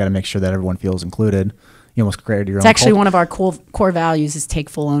 You got to make sure that everyone feels included. You almost created your own. It's actually one of our core values is take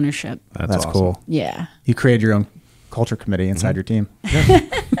full ownership. That's awesome. cool. Yeah. You created your own culture committee inside your team.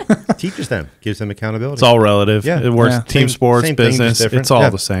 Teaches them, gives them accountability. It's all relative. Yeah. It works. Yeah. Team sports, same thing, business. just different. It's all Yeah.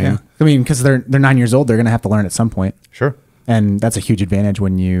 the same. Yeah. I mean, because they're 9 years old, they're going to have to learn at some point. Sure. And that's a huge advantage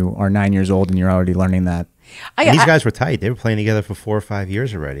when you are 9 years old and you're already learning that. And these guys were tight. They were playing together for 4 or 5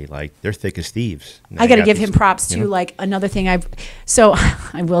 years already. Like, they're thick as thieves. I got to give him props too. Like, another thing I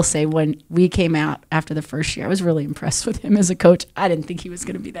will say, when we came out after the first year, I was really impressed with him as a coach. I didn't think he was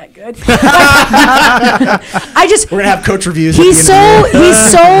going to be that good. We're going to have coach reviews. He's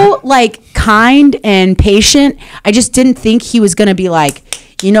so like kind and patient. I just didn't think he was going to be like,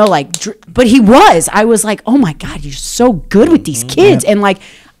 but he was. I was like, oh my God, you're so good with these kids. And like,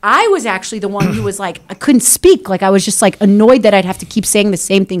 I was actually the one who was like, I couldn't speak. Like, I was just like annoyed that I'd have to keep saying the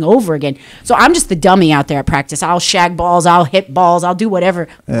same thing over again. So I'm just the dummy out there at practice. I'll shag balls, I'll hit balls, I'll do whatever.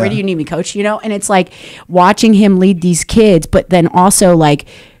 Yeah. Where do you need me, coach? And it's like watching him lead these kids, but then also like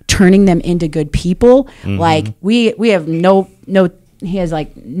turning them into good people. Mm-hmm. Like we have he has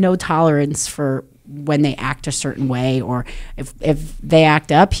like no tolerance for when they act a certain way, or if they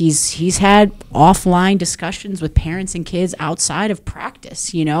act up. He's had offline discussions with parents and kids outside of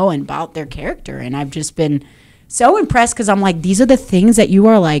practice, and about their character. And I've just been so impressed, because I'm like, these are the things that you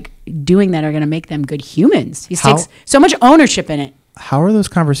are like doing that are going to make them good humans. He takes so much ownership in it. How are those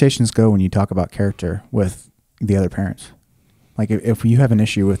conversations go when you talk about character with the other parents? Like if you have an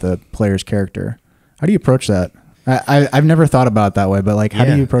issue with a player's character, how do you approach that? I've never thought about it that way, but like, how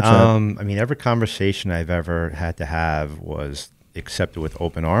do you approach that? I mean, every conversation I've ever had to have was accepted with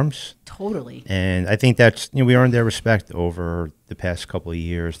open arms. Totally. And I think that's, we earned their respect over the past couple of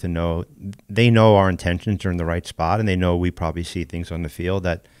years to know, they know our intentions are in the right spot, and they know we probably see things on the field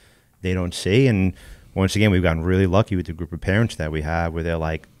that they don't see. And once again, we've gotten really lucky with the group of parents that we have, where they're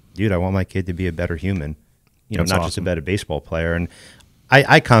like, dude, I want my kid to be a better human, That's not awesome. just a better baseball player. And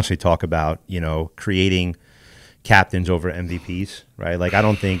I constantly talk about, creating captains over MVPs, right? Like, I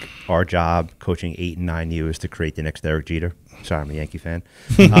don't think our job coaching 8 and 9U is to create the next Derek Jeter. Sorry, I'm a Yankee fan.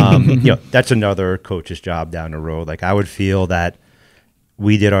 That's another coach's job down the road. Like, I would feel that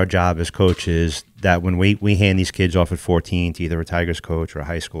we did our job as coaches, that when we hand these kids off at 14 to either a Tigers coach or a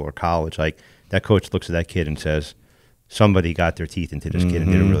high school or college, like, that coach looks at that kid and says, somebody got their teeth into this kid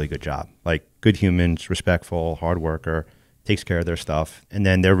and did a really good job. Like, good humans, respectful, hard worker, takes care of their stuff, and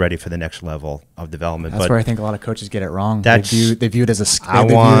then they're ready for the next level of development. That's where I think a lot of coaches get it wrong. They view it as a skill. I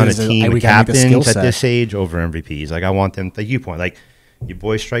want a team of captains at this age over MVPs. Like, I want them, like you point, like, your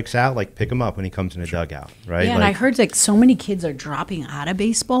boy strikes out, like, pick him up when he comes in the dugout, right? Yeah, and I heard like so many kids are dropping out of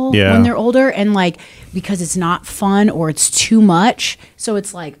baseball when they're older, and like because it's not fun or it's too much. So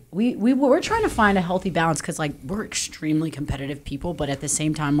it's like we're trying to find a healthy balance, because like we're extremely competitive people, but at the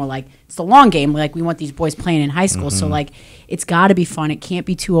same time we're like, it's the long game. Like, we want these boys playing in high school, so like it's got to be fun. It can't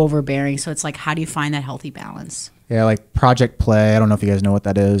be too overbearing. So it's like, how do you find that healthy balance? Yeah, like Project Play. I don't know if you guys know what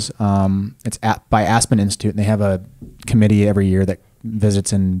that is. It's by Aspen Institute, and they have a committee every year that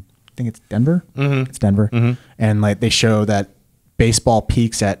visits in, I think it's Denver. It's Denver. And like, they show that baseball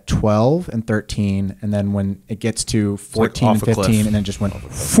peaks at 12 and 13, and then when it gets to 14 and 15, and then just went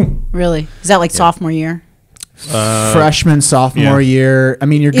Really? Is that like sophomore year? Freshman, sophomore year. I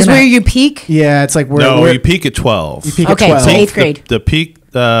mean, is where you peak? Yeah, it's like you peak at 12. You peak okay, at 12. so 8th grade. The peak,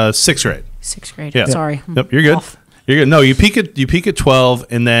 6th grade. 6th grade. Yeah. Sorry. Yep, you're good. You're good. No, you peak at 12,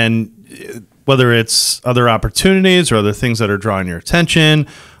 and then whether it's other opportunities or other things that are drawing your attention,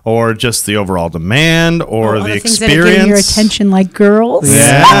 or just the overall demand, or the things experience. That are getting your attention, like girls.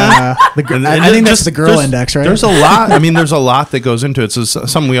 Yeah. I think that's the girl index, right? There's a lot. I mean, there's a lot that goes into it. So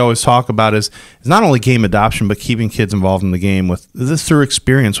something we always talk about is not only game adoption, but keeping kids involved in the game with this through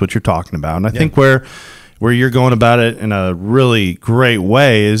experience, what you're talking about. And I think where you're going about it in a really great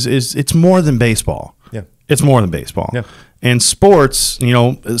way is it's more than baseball. Yeah. It's more than baseball. Yeah. And sports,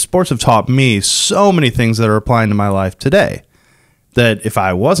 sports have taught me so many things that are applying to my life today, that if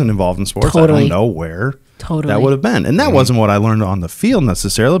I wasn't involved in sports, I don't know where Totally. that would have been. And that wasn't what I learned on the field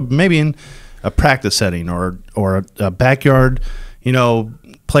necessarily, but maybe in a practice setting or a backyard,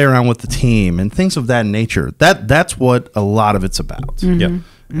 play around with the team and things of that nature. That's what a lot of it's about. Yeah.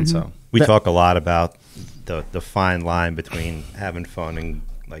 And so We talk a lot about the fine line between having fun and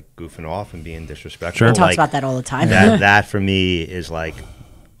like goofing off and being disrespectful. Sure. He talks Like, about that all the time. that for me is like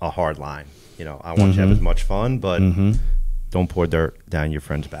a hard line. I want you to have as much fun, but don't pour dirt down your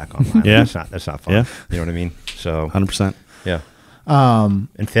friend's back online. Yeah. That's not fun. Yeah. You know what I mean? So 100%. yeah.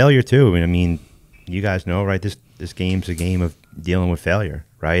 And failure too. I mean, you guys know, right? This game's a game of dealing with failure,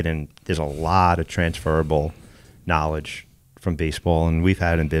 right? And there's a lot of transferable knowledge from baseball, and we've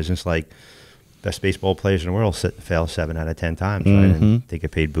had in business like best baseball players in the world fail 7 out of 10 times, right? And they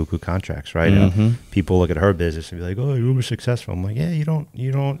get paid buku contracts, right? And people look at her business and be like, "Oh, you were successful." I'm like, "Yeah, you don't know.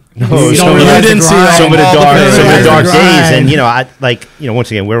 You don't So realize you didn't the see grind. some of the All dark, the some of the grind. dark days, and once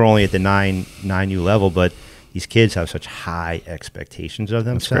again, we're only at the 9U level, but these kids have such high expectations of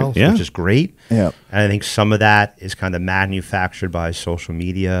themselves, Yeah. which is great. Yep. And I think some of that is kind of manufactured by social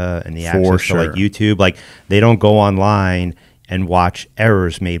media and the For access sure. to like YouTube. Like they don't go online and watch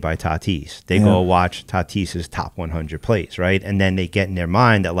errors made by Tatis. They go watch Tatis's top 100 plays, right? And then they get in their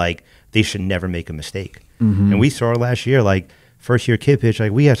mind that like they should never make a mistake. And we saw last year, like first year kid pitch,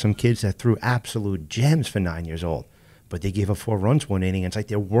 like we had some kids that threw absolute gems for 9 years old, but they gave up 4 runs 1 inning. And it's like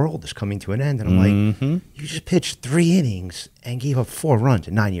their world is coming to an end. And I'm like, you just pitched 3 innings and gave up 4 runs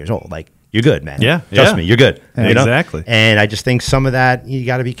at 9 years old. Like you're good, man. Yeah, Trust yeah. me, you're good. Yeah, You know? exactly. And I just think some of that, you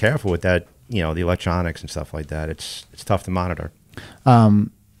got to be careful with that. The electronics and stuff like that. It's tough to monitor.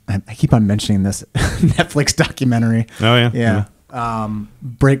 I keep on mentioning this Netflix documentary. Oh, yeah. Yeah.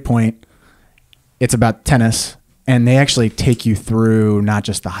 Breakpoint. It's about tennis, and they actually take you through not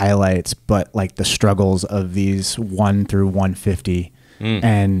just the highlights, but like the struggles of these 1 through 150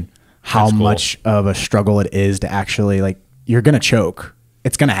 and how That's cool. much of a struggle it is to actually like, you're going to choke.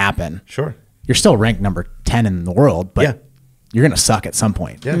 It's going to happen. Sure. You're still ranked number 10 in the world, but Yeah. you're going to suck at some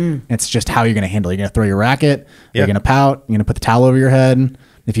point. Yeah. It's just how you're going to handle it. You're going to throw your racket. Yeah. You're going to pout. You're going to put the towel over your head.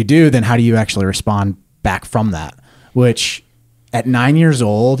 If you do, then how do you actually respond back from that? Which at 9 years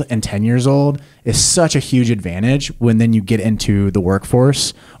old and 10 years old is such a huge advantage when then you get into the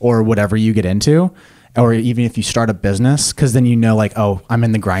workforce or whatever you get into, or even if you start a business, because then like, oh, I'm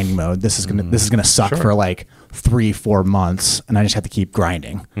in the grinding mode. This is gonna suck Sure. for like 3-4 months, and I just have to keep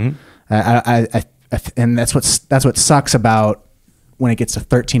grinding. And that's what sucks about when it gets to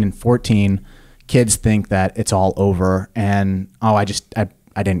 13 and 14. Kids think that it's all over, and I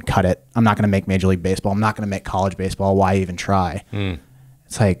didn't cut it. I'm not going to make Major League Baseball. I'm not going to make college baseball. Why even try?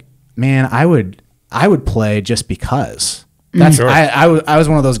 It's like, man, I would play just because. That's Sure. I was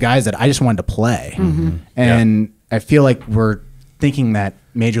one of those guys that I just wanted to play, and I feel like we're thinking that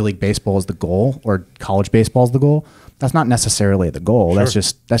Major League Baseball is the goal or college baseball is the goal. That's not necessarily the goal. Sure.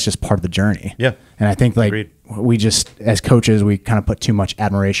 That's just part of the journey. Yeah. And I think like Agreed. we just, as coaches, we kind of put too much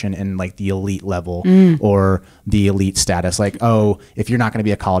admiration in like the elite level or the elite status. Like, oh, if you're not going to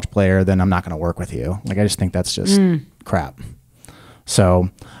be a college player, then I'm not going to work with you. Like, I just think that's just crap. So,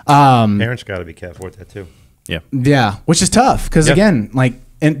 Parents got to be careful with that too. Yeah. yeah, which is tough because Yep. again, like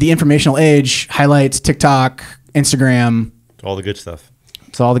in the informational age, highlights, TikTok, Instagram, All the good stuff.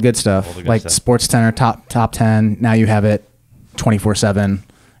 it's all the good stuff. All the good Like stuff. Sports Center top 10. Now you have it 24/7,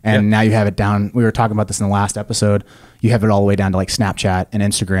 and Yep. now you have it down. We were talking about this in the last episode. You have it all the way down to like Snapchat and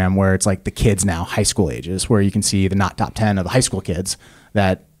Instagram, where it's like the kids now, high school ages, where you can see the not top 10 of the high school kids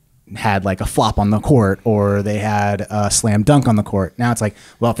that had like a flop on the court or they had a slam dunk on the court. Now it's like,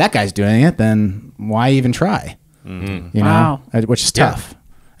 well, if that guy's doing it, then why even try? You know, Wow. Which is Yeah. tough.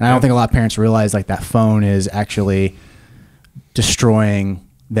 And I don't think a lot of parents realize like that phone is actually destroying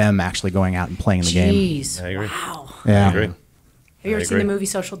them actually going out and playing the game. Jeez. I agree. Wow. Yeah. I agree. Have you ever I seen the agree. movie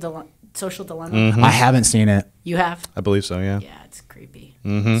Social Dilemma? I haven't seen it. You have? I believe so, yeah. Yeah, it's creepy.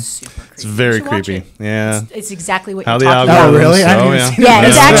 Super creepy. It's very You should watch creepy. it. Yeah. It's exactly what How you're the talking algorithm. about. Oh, really? I didn't Oh, even yeah. see Yeah,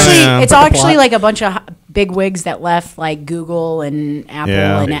 it's Yeah. actually Yeah. it's Put the actually plot. like a bunch of big wigs that left like Google and Apple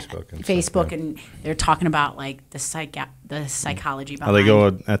Yeah. and Facebook and Facebook, stuff, yeah. and they're talking about like the psychology behind How they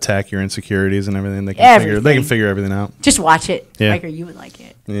go attack your insecurities and everything. They can Everything. figure everything out. Just watch it, Yeah. Riker. You would like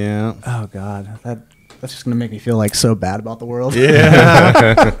it. Yeah. Oh God, that's just gonna make me feel like so bad about the world.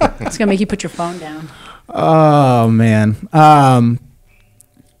 It's gonna make you put your phone down. Oh man.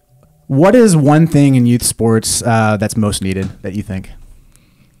 What is one thing in youth sports that's most needed that you think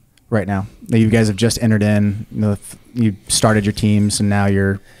right now that you guys have just entered in? You started your teams and now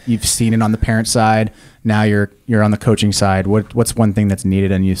you've seen it on the parent side. Now you're on the coaching side. What's one thing that's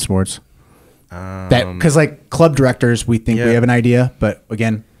needed in youth sports? Because like club directors, we think we Yeah. have an idea, but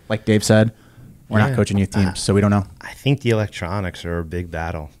again, like Dave said, We're not coaching youth teams, so we don't know. I think the electronics are a big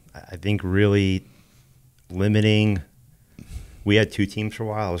battle. I think really limiting. We had 2 teams for a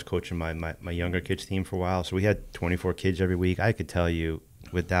while. I was coaching my younger kids team for a while. So we had 24 kids every week. I could tell you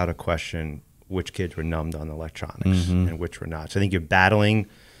without a question which kids were numbed on electronics and which were not. So I think you're battling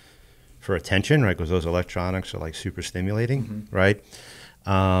for attention, right? Because those electronics are like super stimulating, right?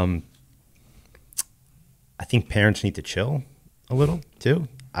 I think parents need to chill a little too.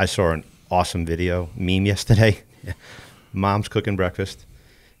 I saw an awesome meme yesterday. Mom's cooking breakfast.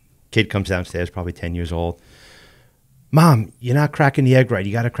 Kid comes downstairs, probably 10 years old. Mom, you're not cracking the egg right.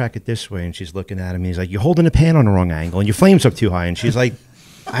 You got to crack it this way. And she's looking at him. And he's like, you're holding the pan on the wrong angle and your flame's up too high. And she's like,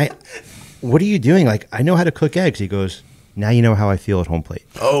 what are you doing? Like, I know how to cook eggs. He goes, now you know how I feel at home plate.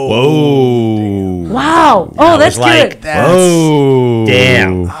 Oh. Whoa. Wow. Oh, that's like, good. Whoa.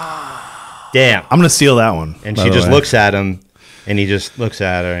 Damn. I'm going to steal that one. And she just looks at him, and he just looks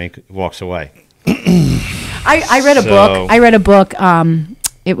at her, and he walks away. I read a book. I read a book.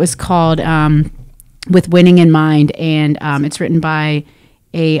 It was called With Winning in Mind, and it's written by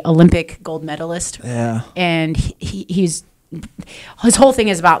a Olympic gold medalist. Yeah. And he's his whole thing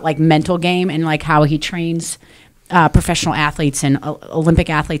is about like mental game and like how he trains professional athletes and Olympic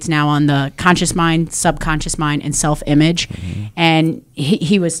athletes now on the conscious mind, subconscious mind, and self-image. And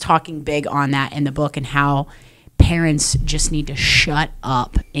he was talking big on that in the book and how parents just need to shut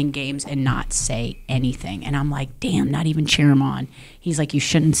up in games and not say anything. And I'm like, damn, not even cheer them on. He's like, you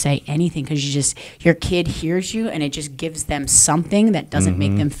shouldn't say anything because your kid hears you and it just gives them something that doesn't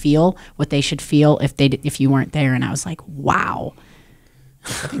make them feel what they should feel if you weren't there. And I was like, wow.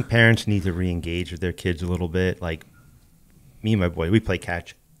 I think parents need to re-engage with their kids a little bit. Like me and my boy, we play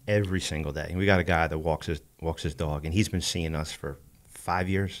catch every single day. And we got a guy that walks his dog, and he's been seeing us for 5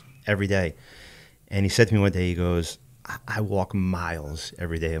 years every day. And he said to me one day, he goes, I walk miles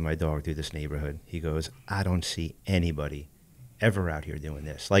every day with my dog through this neighborhood. He goes, I don't see anybody ever out here doing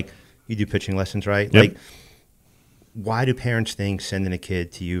this. Like, you do pitching lessons, right? Yep. Like, why do parents think sending a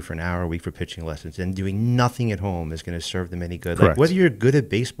kid to you for an hour a week for pitching lessons and doing nothing at home is going to serve them any good? Correct. Like, whether you're good at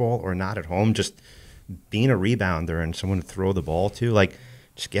baseball or not at home, just being a rebounder and someone to throw the ball to, like,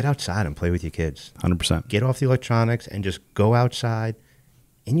 just get outside and play with your kids. 100%. Get off the electronics and just go outside.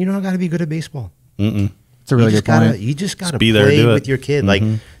 And you don't got to be good at baseball. It's a really good point. You just got to be there to play do with it. your kid. Like,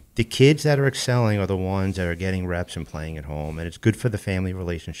 the kids that are excelling are the ones that are getting reps and playing at home. And it's good for the family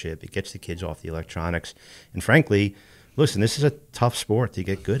relationship. It gets the kids off the electronics. And frankly, listen, this is a tough sport to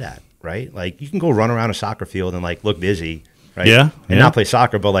get good at, right? Like, you can go run around a soccer field and, like, look busy, right? And not play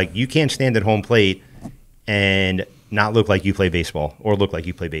soccer. But, like, you can't stand at home plate and not look like you play baseball or look like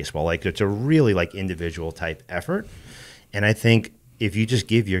you play baseball. Like, it's a really, like, individual type effort. And I think if you just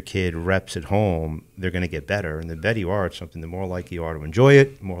give your kid reps at home, they're going to get better. And the better you are at something, the more likely you are to enjoy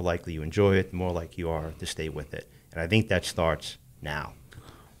it, the more likely you enjoy it, the more likely you are to stay with it. And I think that starts now.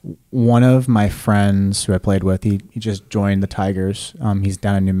 One of my friends who I played with, he just joined the Tigers. He's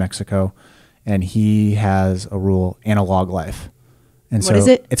down in New Mexico, and he has a rule, analog life. And What is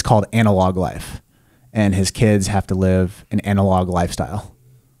it? It's called analog life. And his kids have to live an analog lifestyle.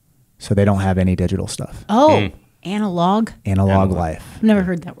 So they don't have any digital stuff. Oh, analog? Analog life. I've never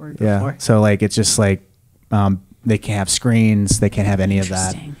heard that word before. So like it's just like they can't have screens, they can't have any of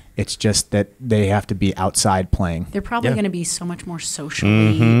that. Interesting. It's just that they have to be outside playing. They're probably going to be so much more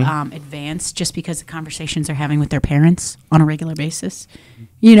socially advanced just because the conversations they're having with their parents on a regular basis.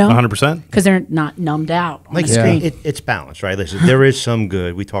 You know? 100%. Because they're not numbed out on Like, the screen. it's balanced, right? Listen, there is some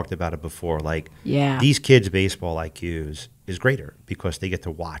good. We talked about it before. Like, these kids' baseball IQs is greater because they get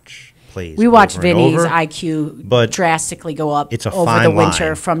to watch plays. We watched over and Vinny's over. IQ But drastically go up it's a over fine the winter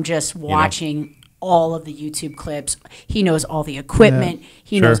line, from just watching all of the YouTube clips. He knows all the equipment.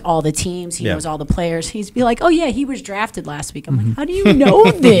 He knows all the teams. He knows all the players. He's be like, oh, yeah, he was drafted last week. I'm like, how do you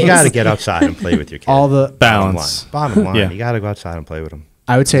know this? You got to get outside and play with your kids. All the balance. Bottom line, you got to go outside and play with them.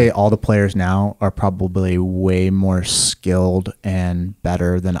 I would say all the players now are probably way more skilled and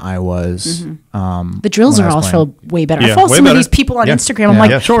better than I was. The drills when are I was also playing. way better. Yeah, I follow way some better. of these people on Instagram. I'm Yeah. like,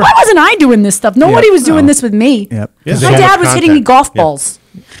 Yeah, sure. why wasn't I doing this stuff? Nobody was doing this with me. Yep. Yeah. My dad was hitting me Content. golf balls.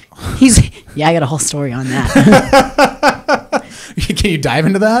 I got a whole story on that. Can you dive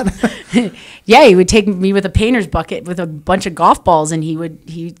into that? Yeah, he would take me with a painter's bucket with a bunch of golf balls, and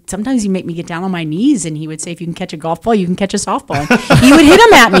sometimes he'd make me get down on my knees, and he would say, if you can catch a golf ball, you can catch a softball. And he would hit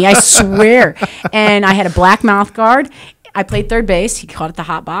them at me, I swear. And I had a black mouth guard. I played third base. He caught it the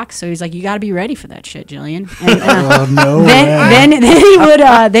hot box, so he's like, "You got to be ready for that shit, Jillian." And,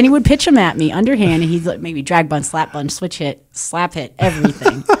 then he would pitch them at me underhand, and he'd like maybe drag bunt, slap bunt, switch hit, slap hit,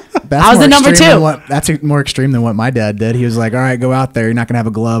 everything. That's I was more the number extreme 2. That's more extreme than what my dad did. He was like, all right, go out there. You're not going to have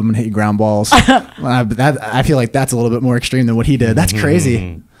a glove and hit you ground balls. I feel like that's a little bit more extreme than what he did. That's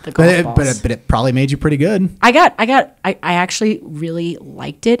crazy. The golf balls. But it probably made you pretty good. I actually really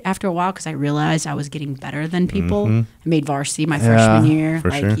liked it after a while because I realized I was getting better than people. I made varsity my freshman year. for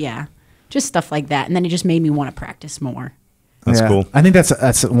sure. Just stuff like that. And then it just made me want to practice more. That's cool. I think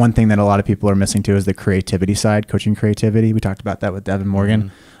that's one thing that a lot of people are missing too is the creativity side, coaching creativity. We talked about that with Devin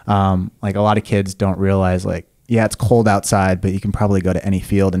Morgan. Like a lot of kids don't realize like, yeah, it's cold outside, but you can probably go to any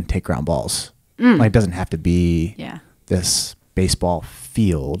field and take ground balls. Like it doesn't have to be this baseball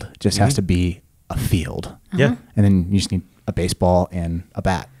field. It just has to be a field. Yeah. And then you just need a baseball and a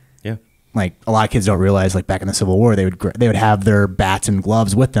bat. Yeah. Like a lot of kids don't realize, like back in the Civil War, they would have their bats and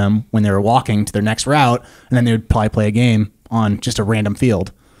gloves with them when they were walking to their next route, and then they would probably play a game on just a random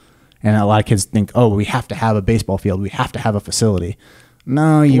field. And a lot of kids think, oh, we have to have a baseball field, we have to have a facility.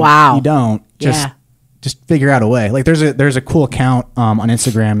 No, you don't. Just figure out a way. Like there's a cool account on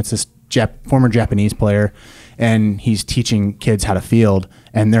Instagram. It's this former Japanese player, and he's teaching kids how to field,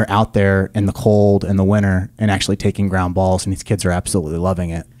 and they're out there in the cold in the winter and actually taking ground balls, and these kids are absolutely loving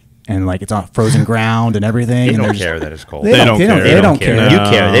it. And like it's on frozen ground and everything. They and don't care that it's cold. They don't care. They don't care. You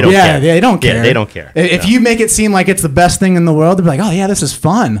care. They don't care. Yeah, they don't care. Yeah, they don't care. If you make it seem like it's the best thing in the world, they'll be like, oh yeah, this is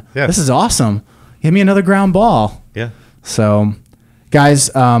fun. Yeah. This is awesome. Give me another ground ball. Yeah. So, guys,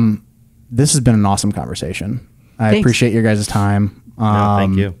 this has been an awesome conversation. I appreciate your guys' time.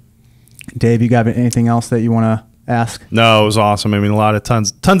 Thank you. Dave, you got anything else that you want to ask? No, it was awesome. I mean, a lot of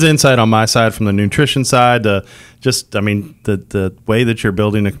tons of insight on my side from the nutrition side. The way that you're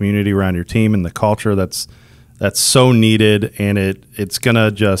building a community around your team and the culture that's so needed, and it's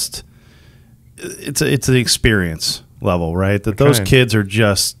gonna just it's the experience level, right? That those kids are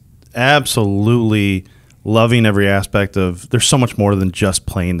just absolutely loving every aspect of. There's so much more than just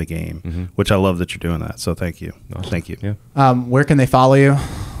playing the game, which I love that you're doing that. So thank you, thank you. Yeah. Where can they follow you?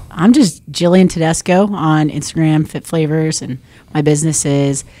 I'm just Jillian Tedesco on Instagram, Fit Flavors, and my business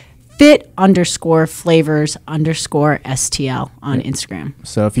is fit_flavors_STL on Instagram.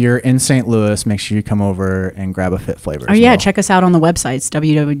 So if you're in St. Louis, make sure you come over and grab a Fit Flavors. Oh yeah, check us out on the website. It's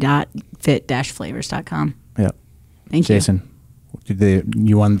www.fit-flavors.com. Yep. Thank you. Jason,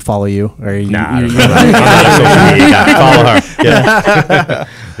 you want to follow you? Or you, Nah, you follow her. Yeah.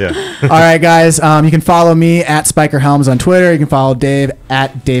 Yeah. All right, guys. You can follow me at Spiker Helms on Twitter. You can follow Dave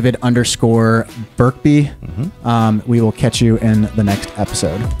at David_Birkby. We will catch you in the next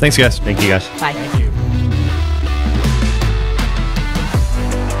episode. Thanks, guys. Thank you, guys. Bye.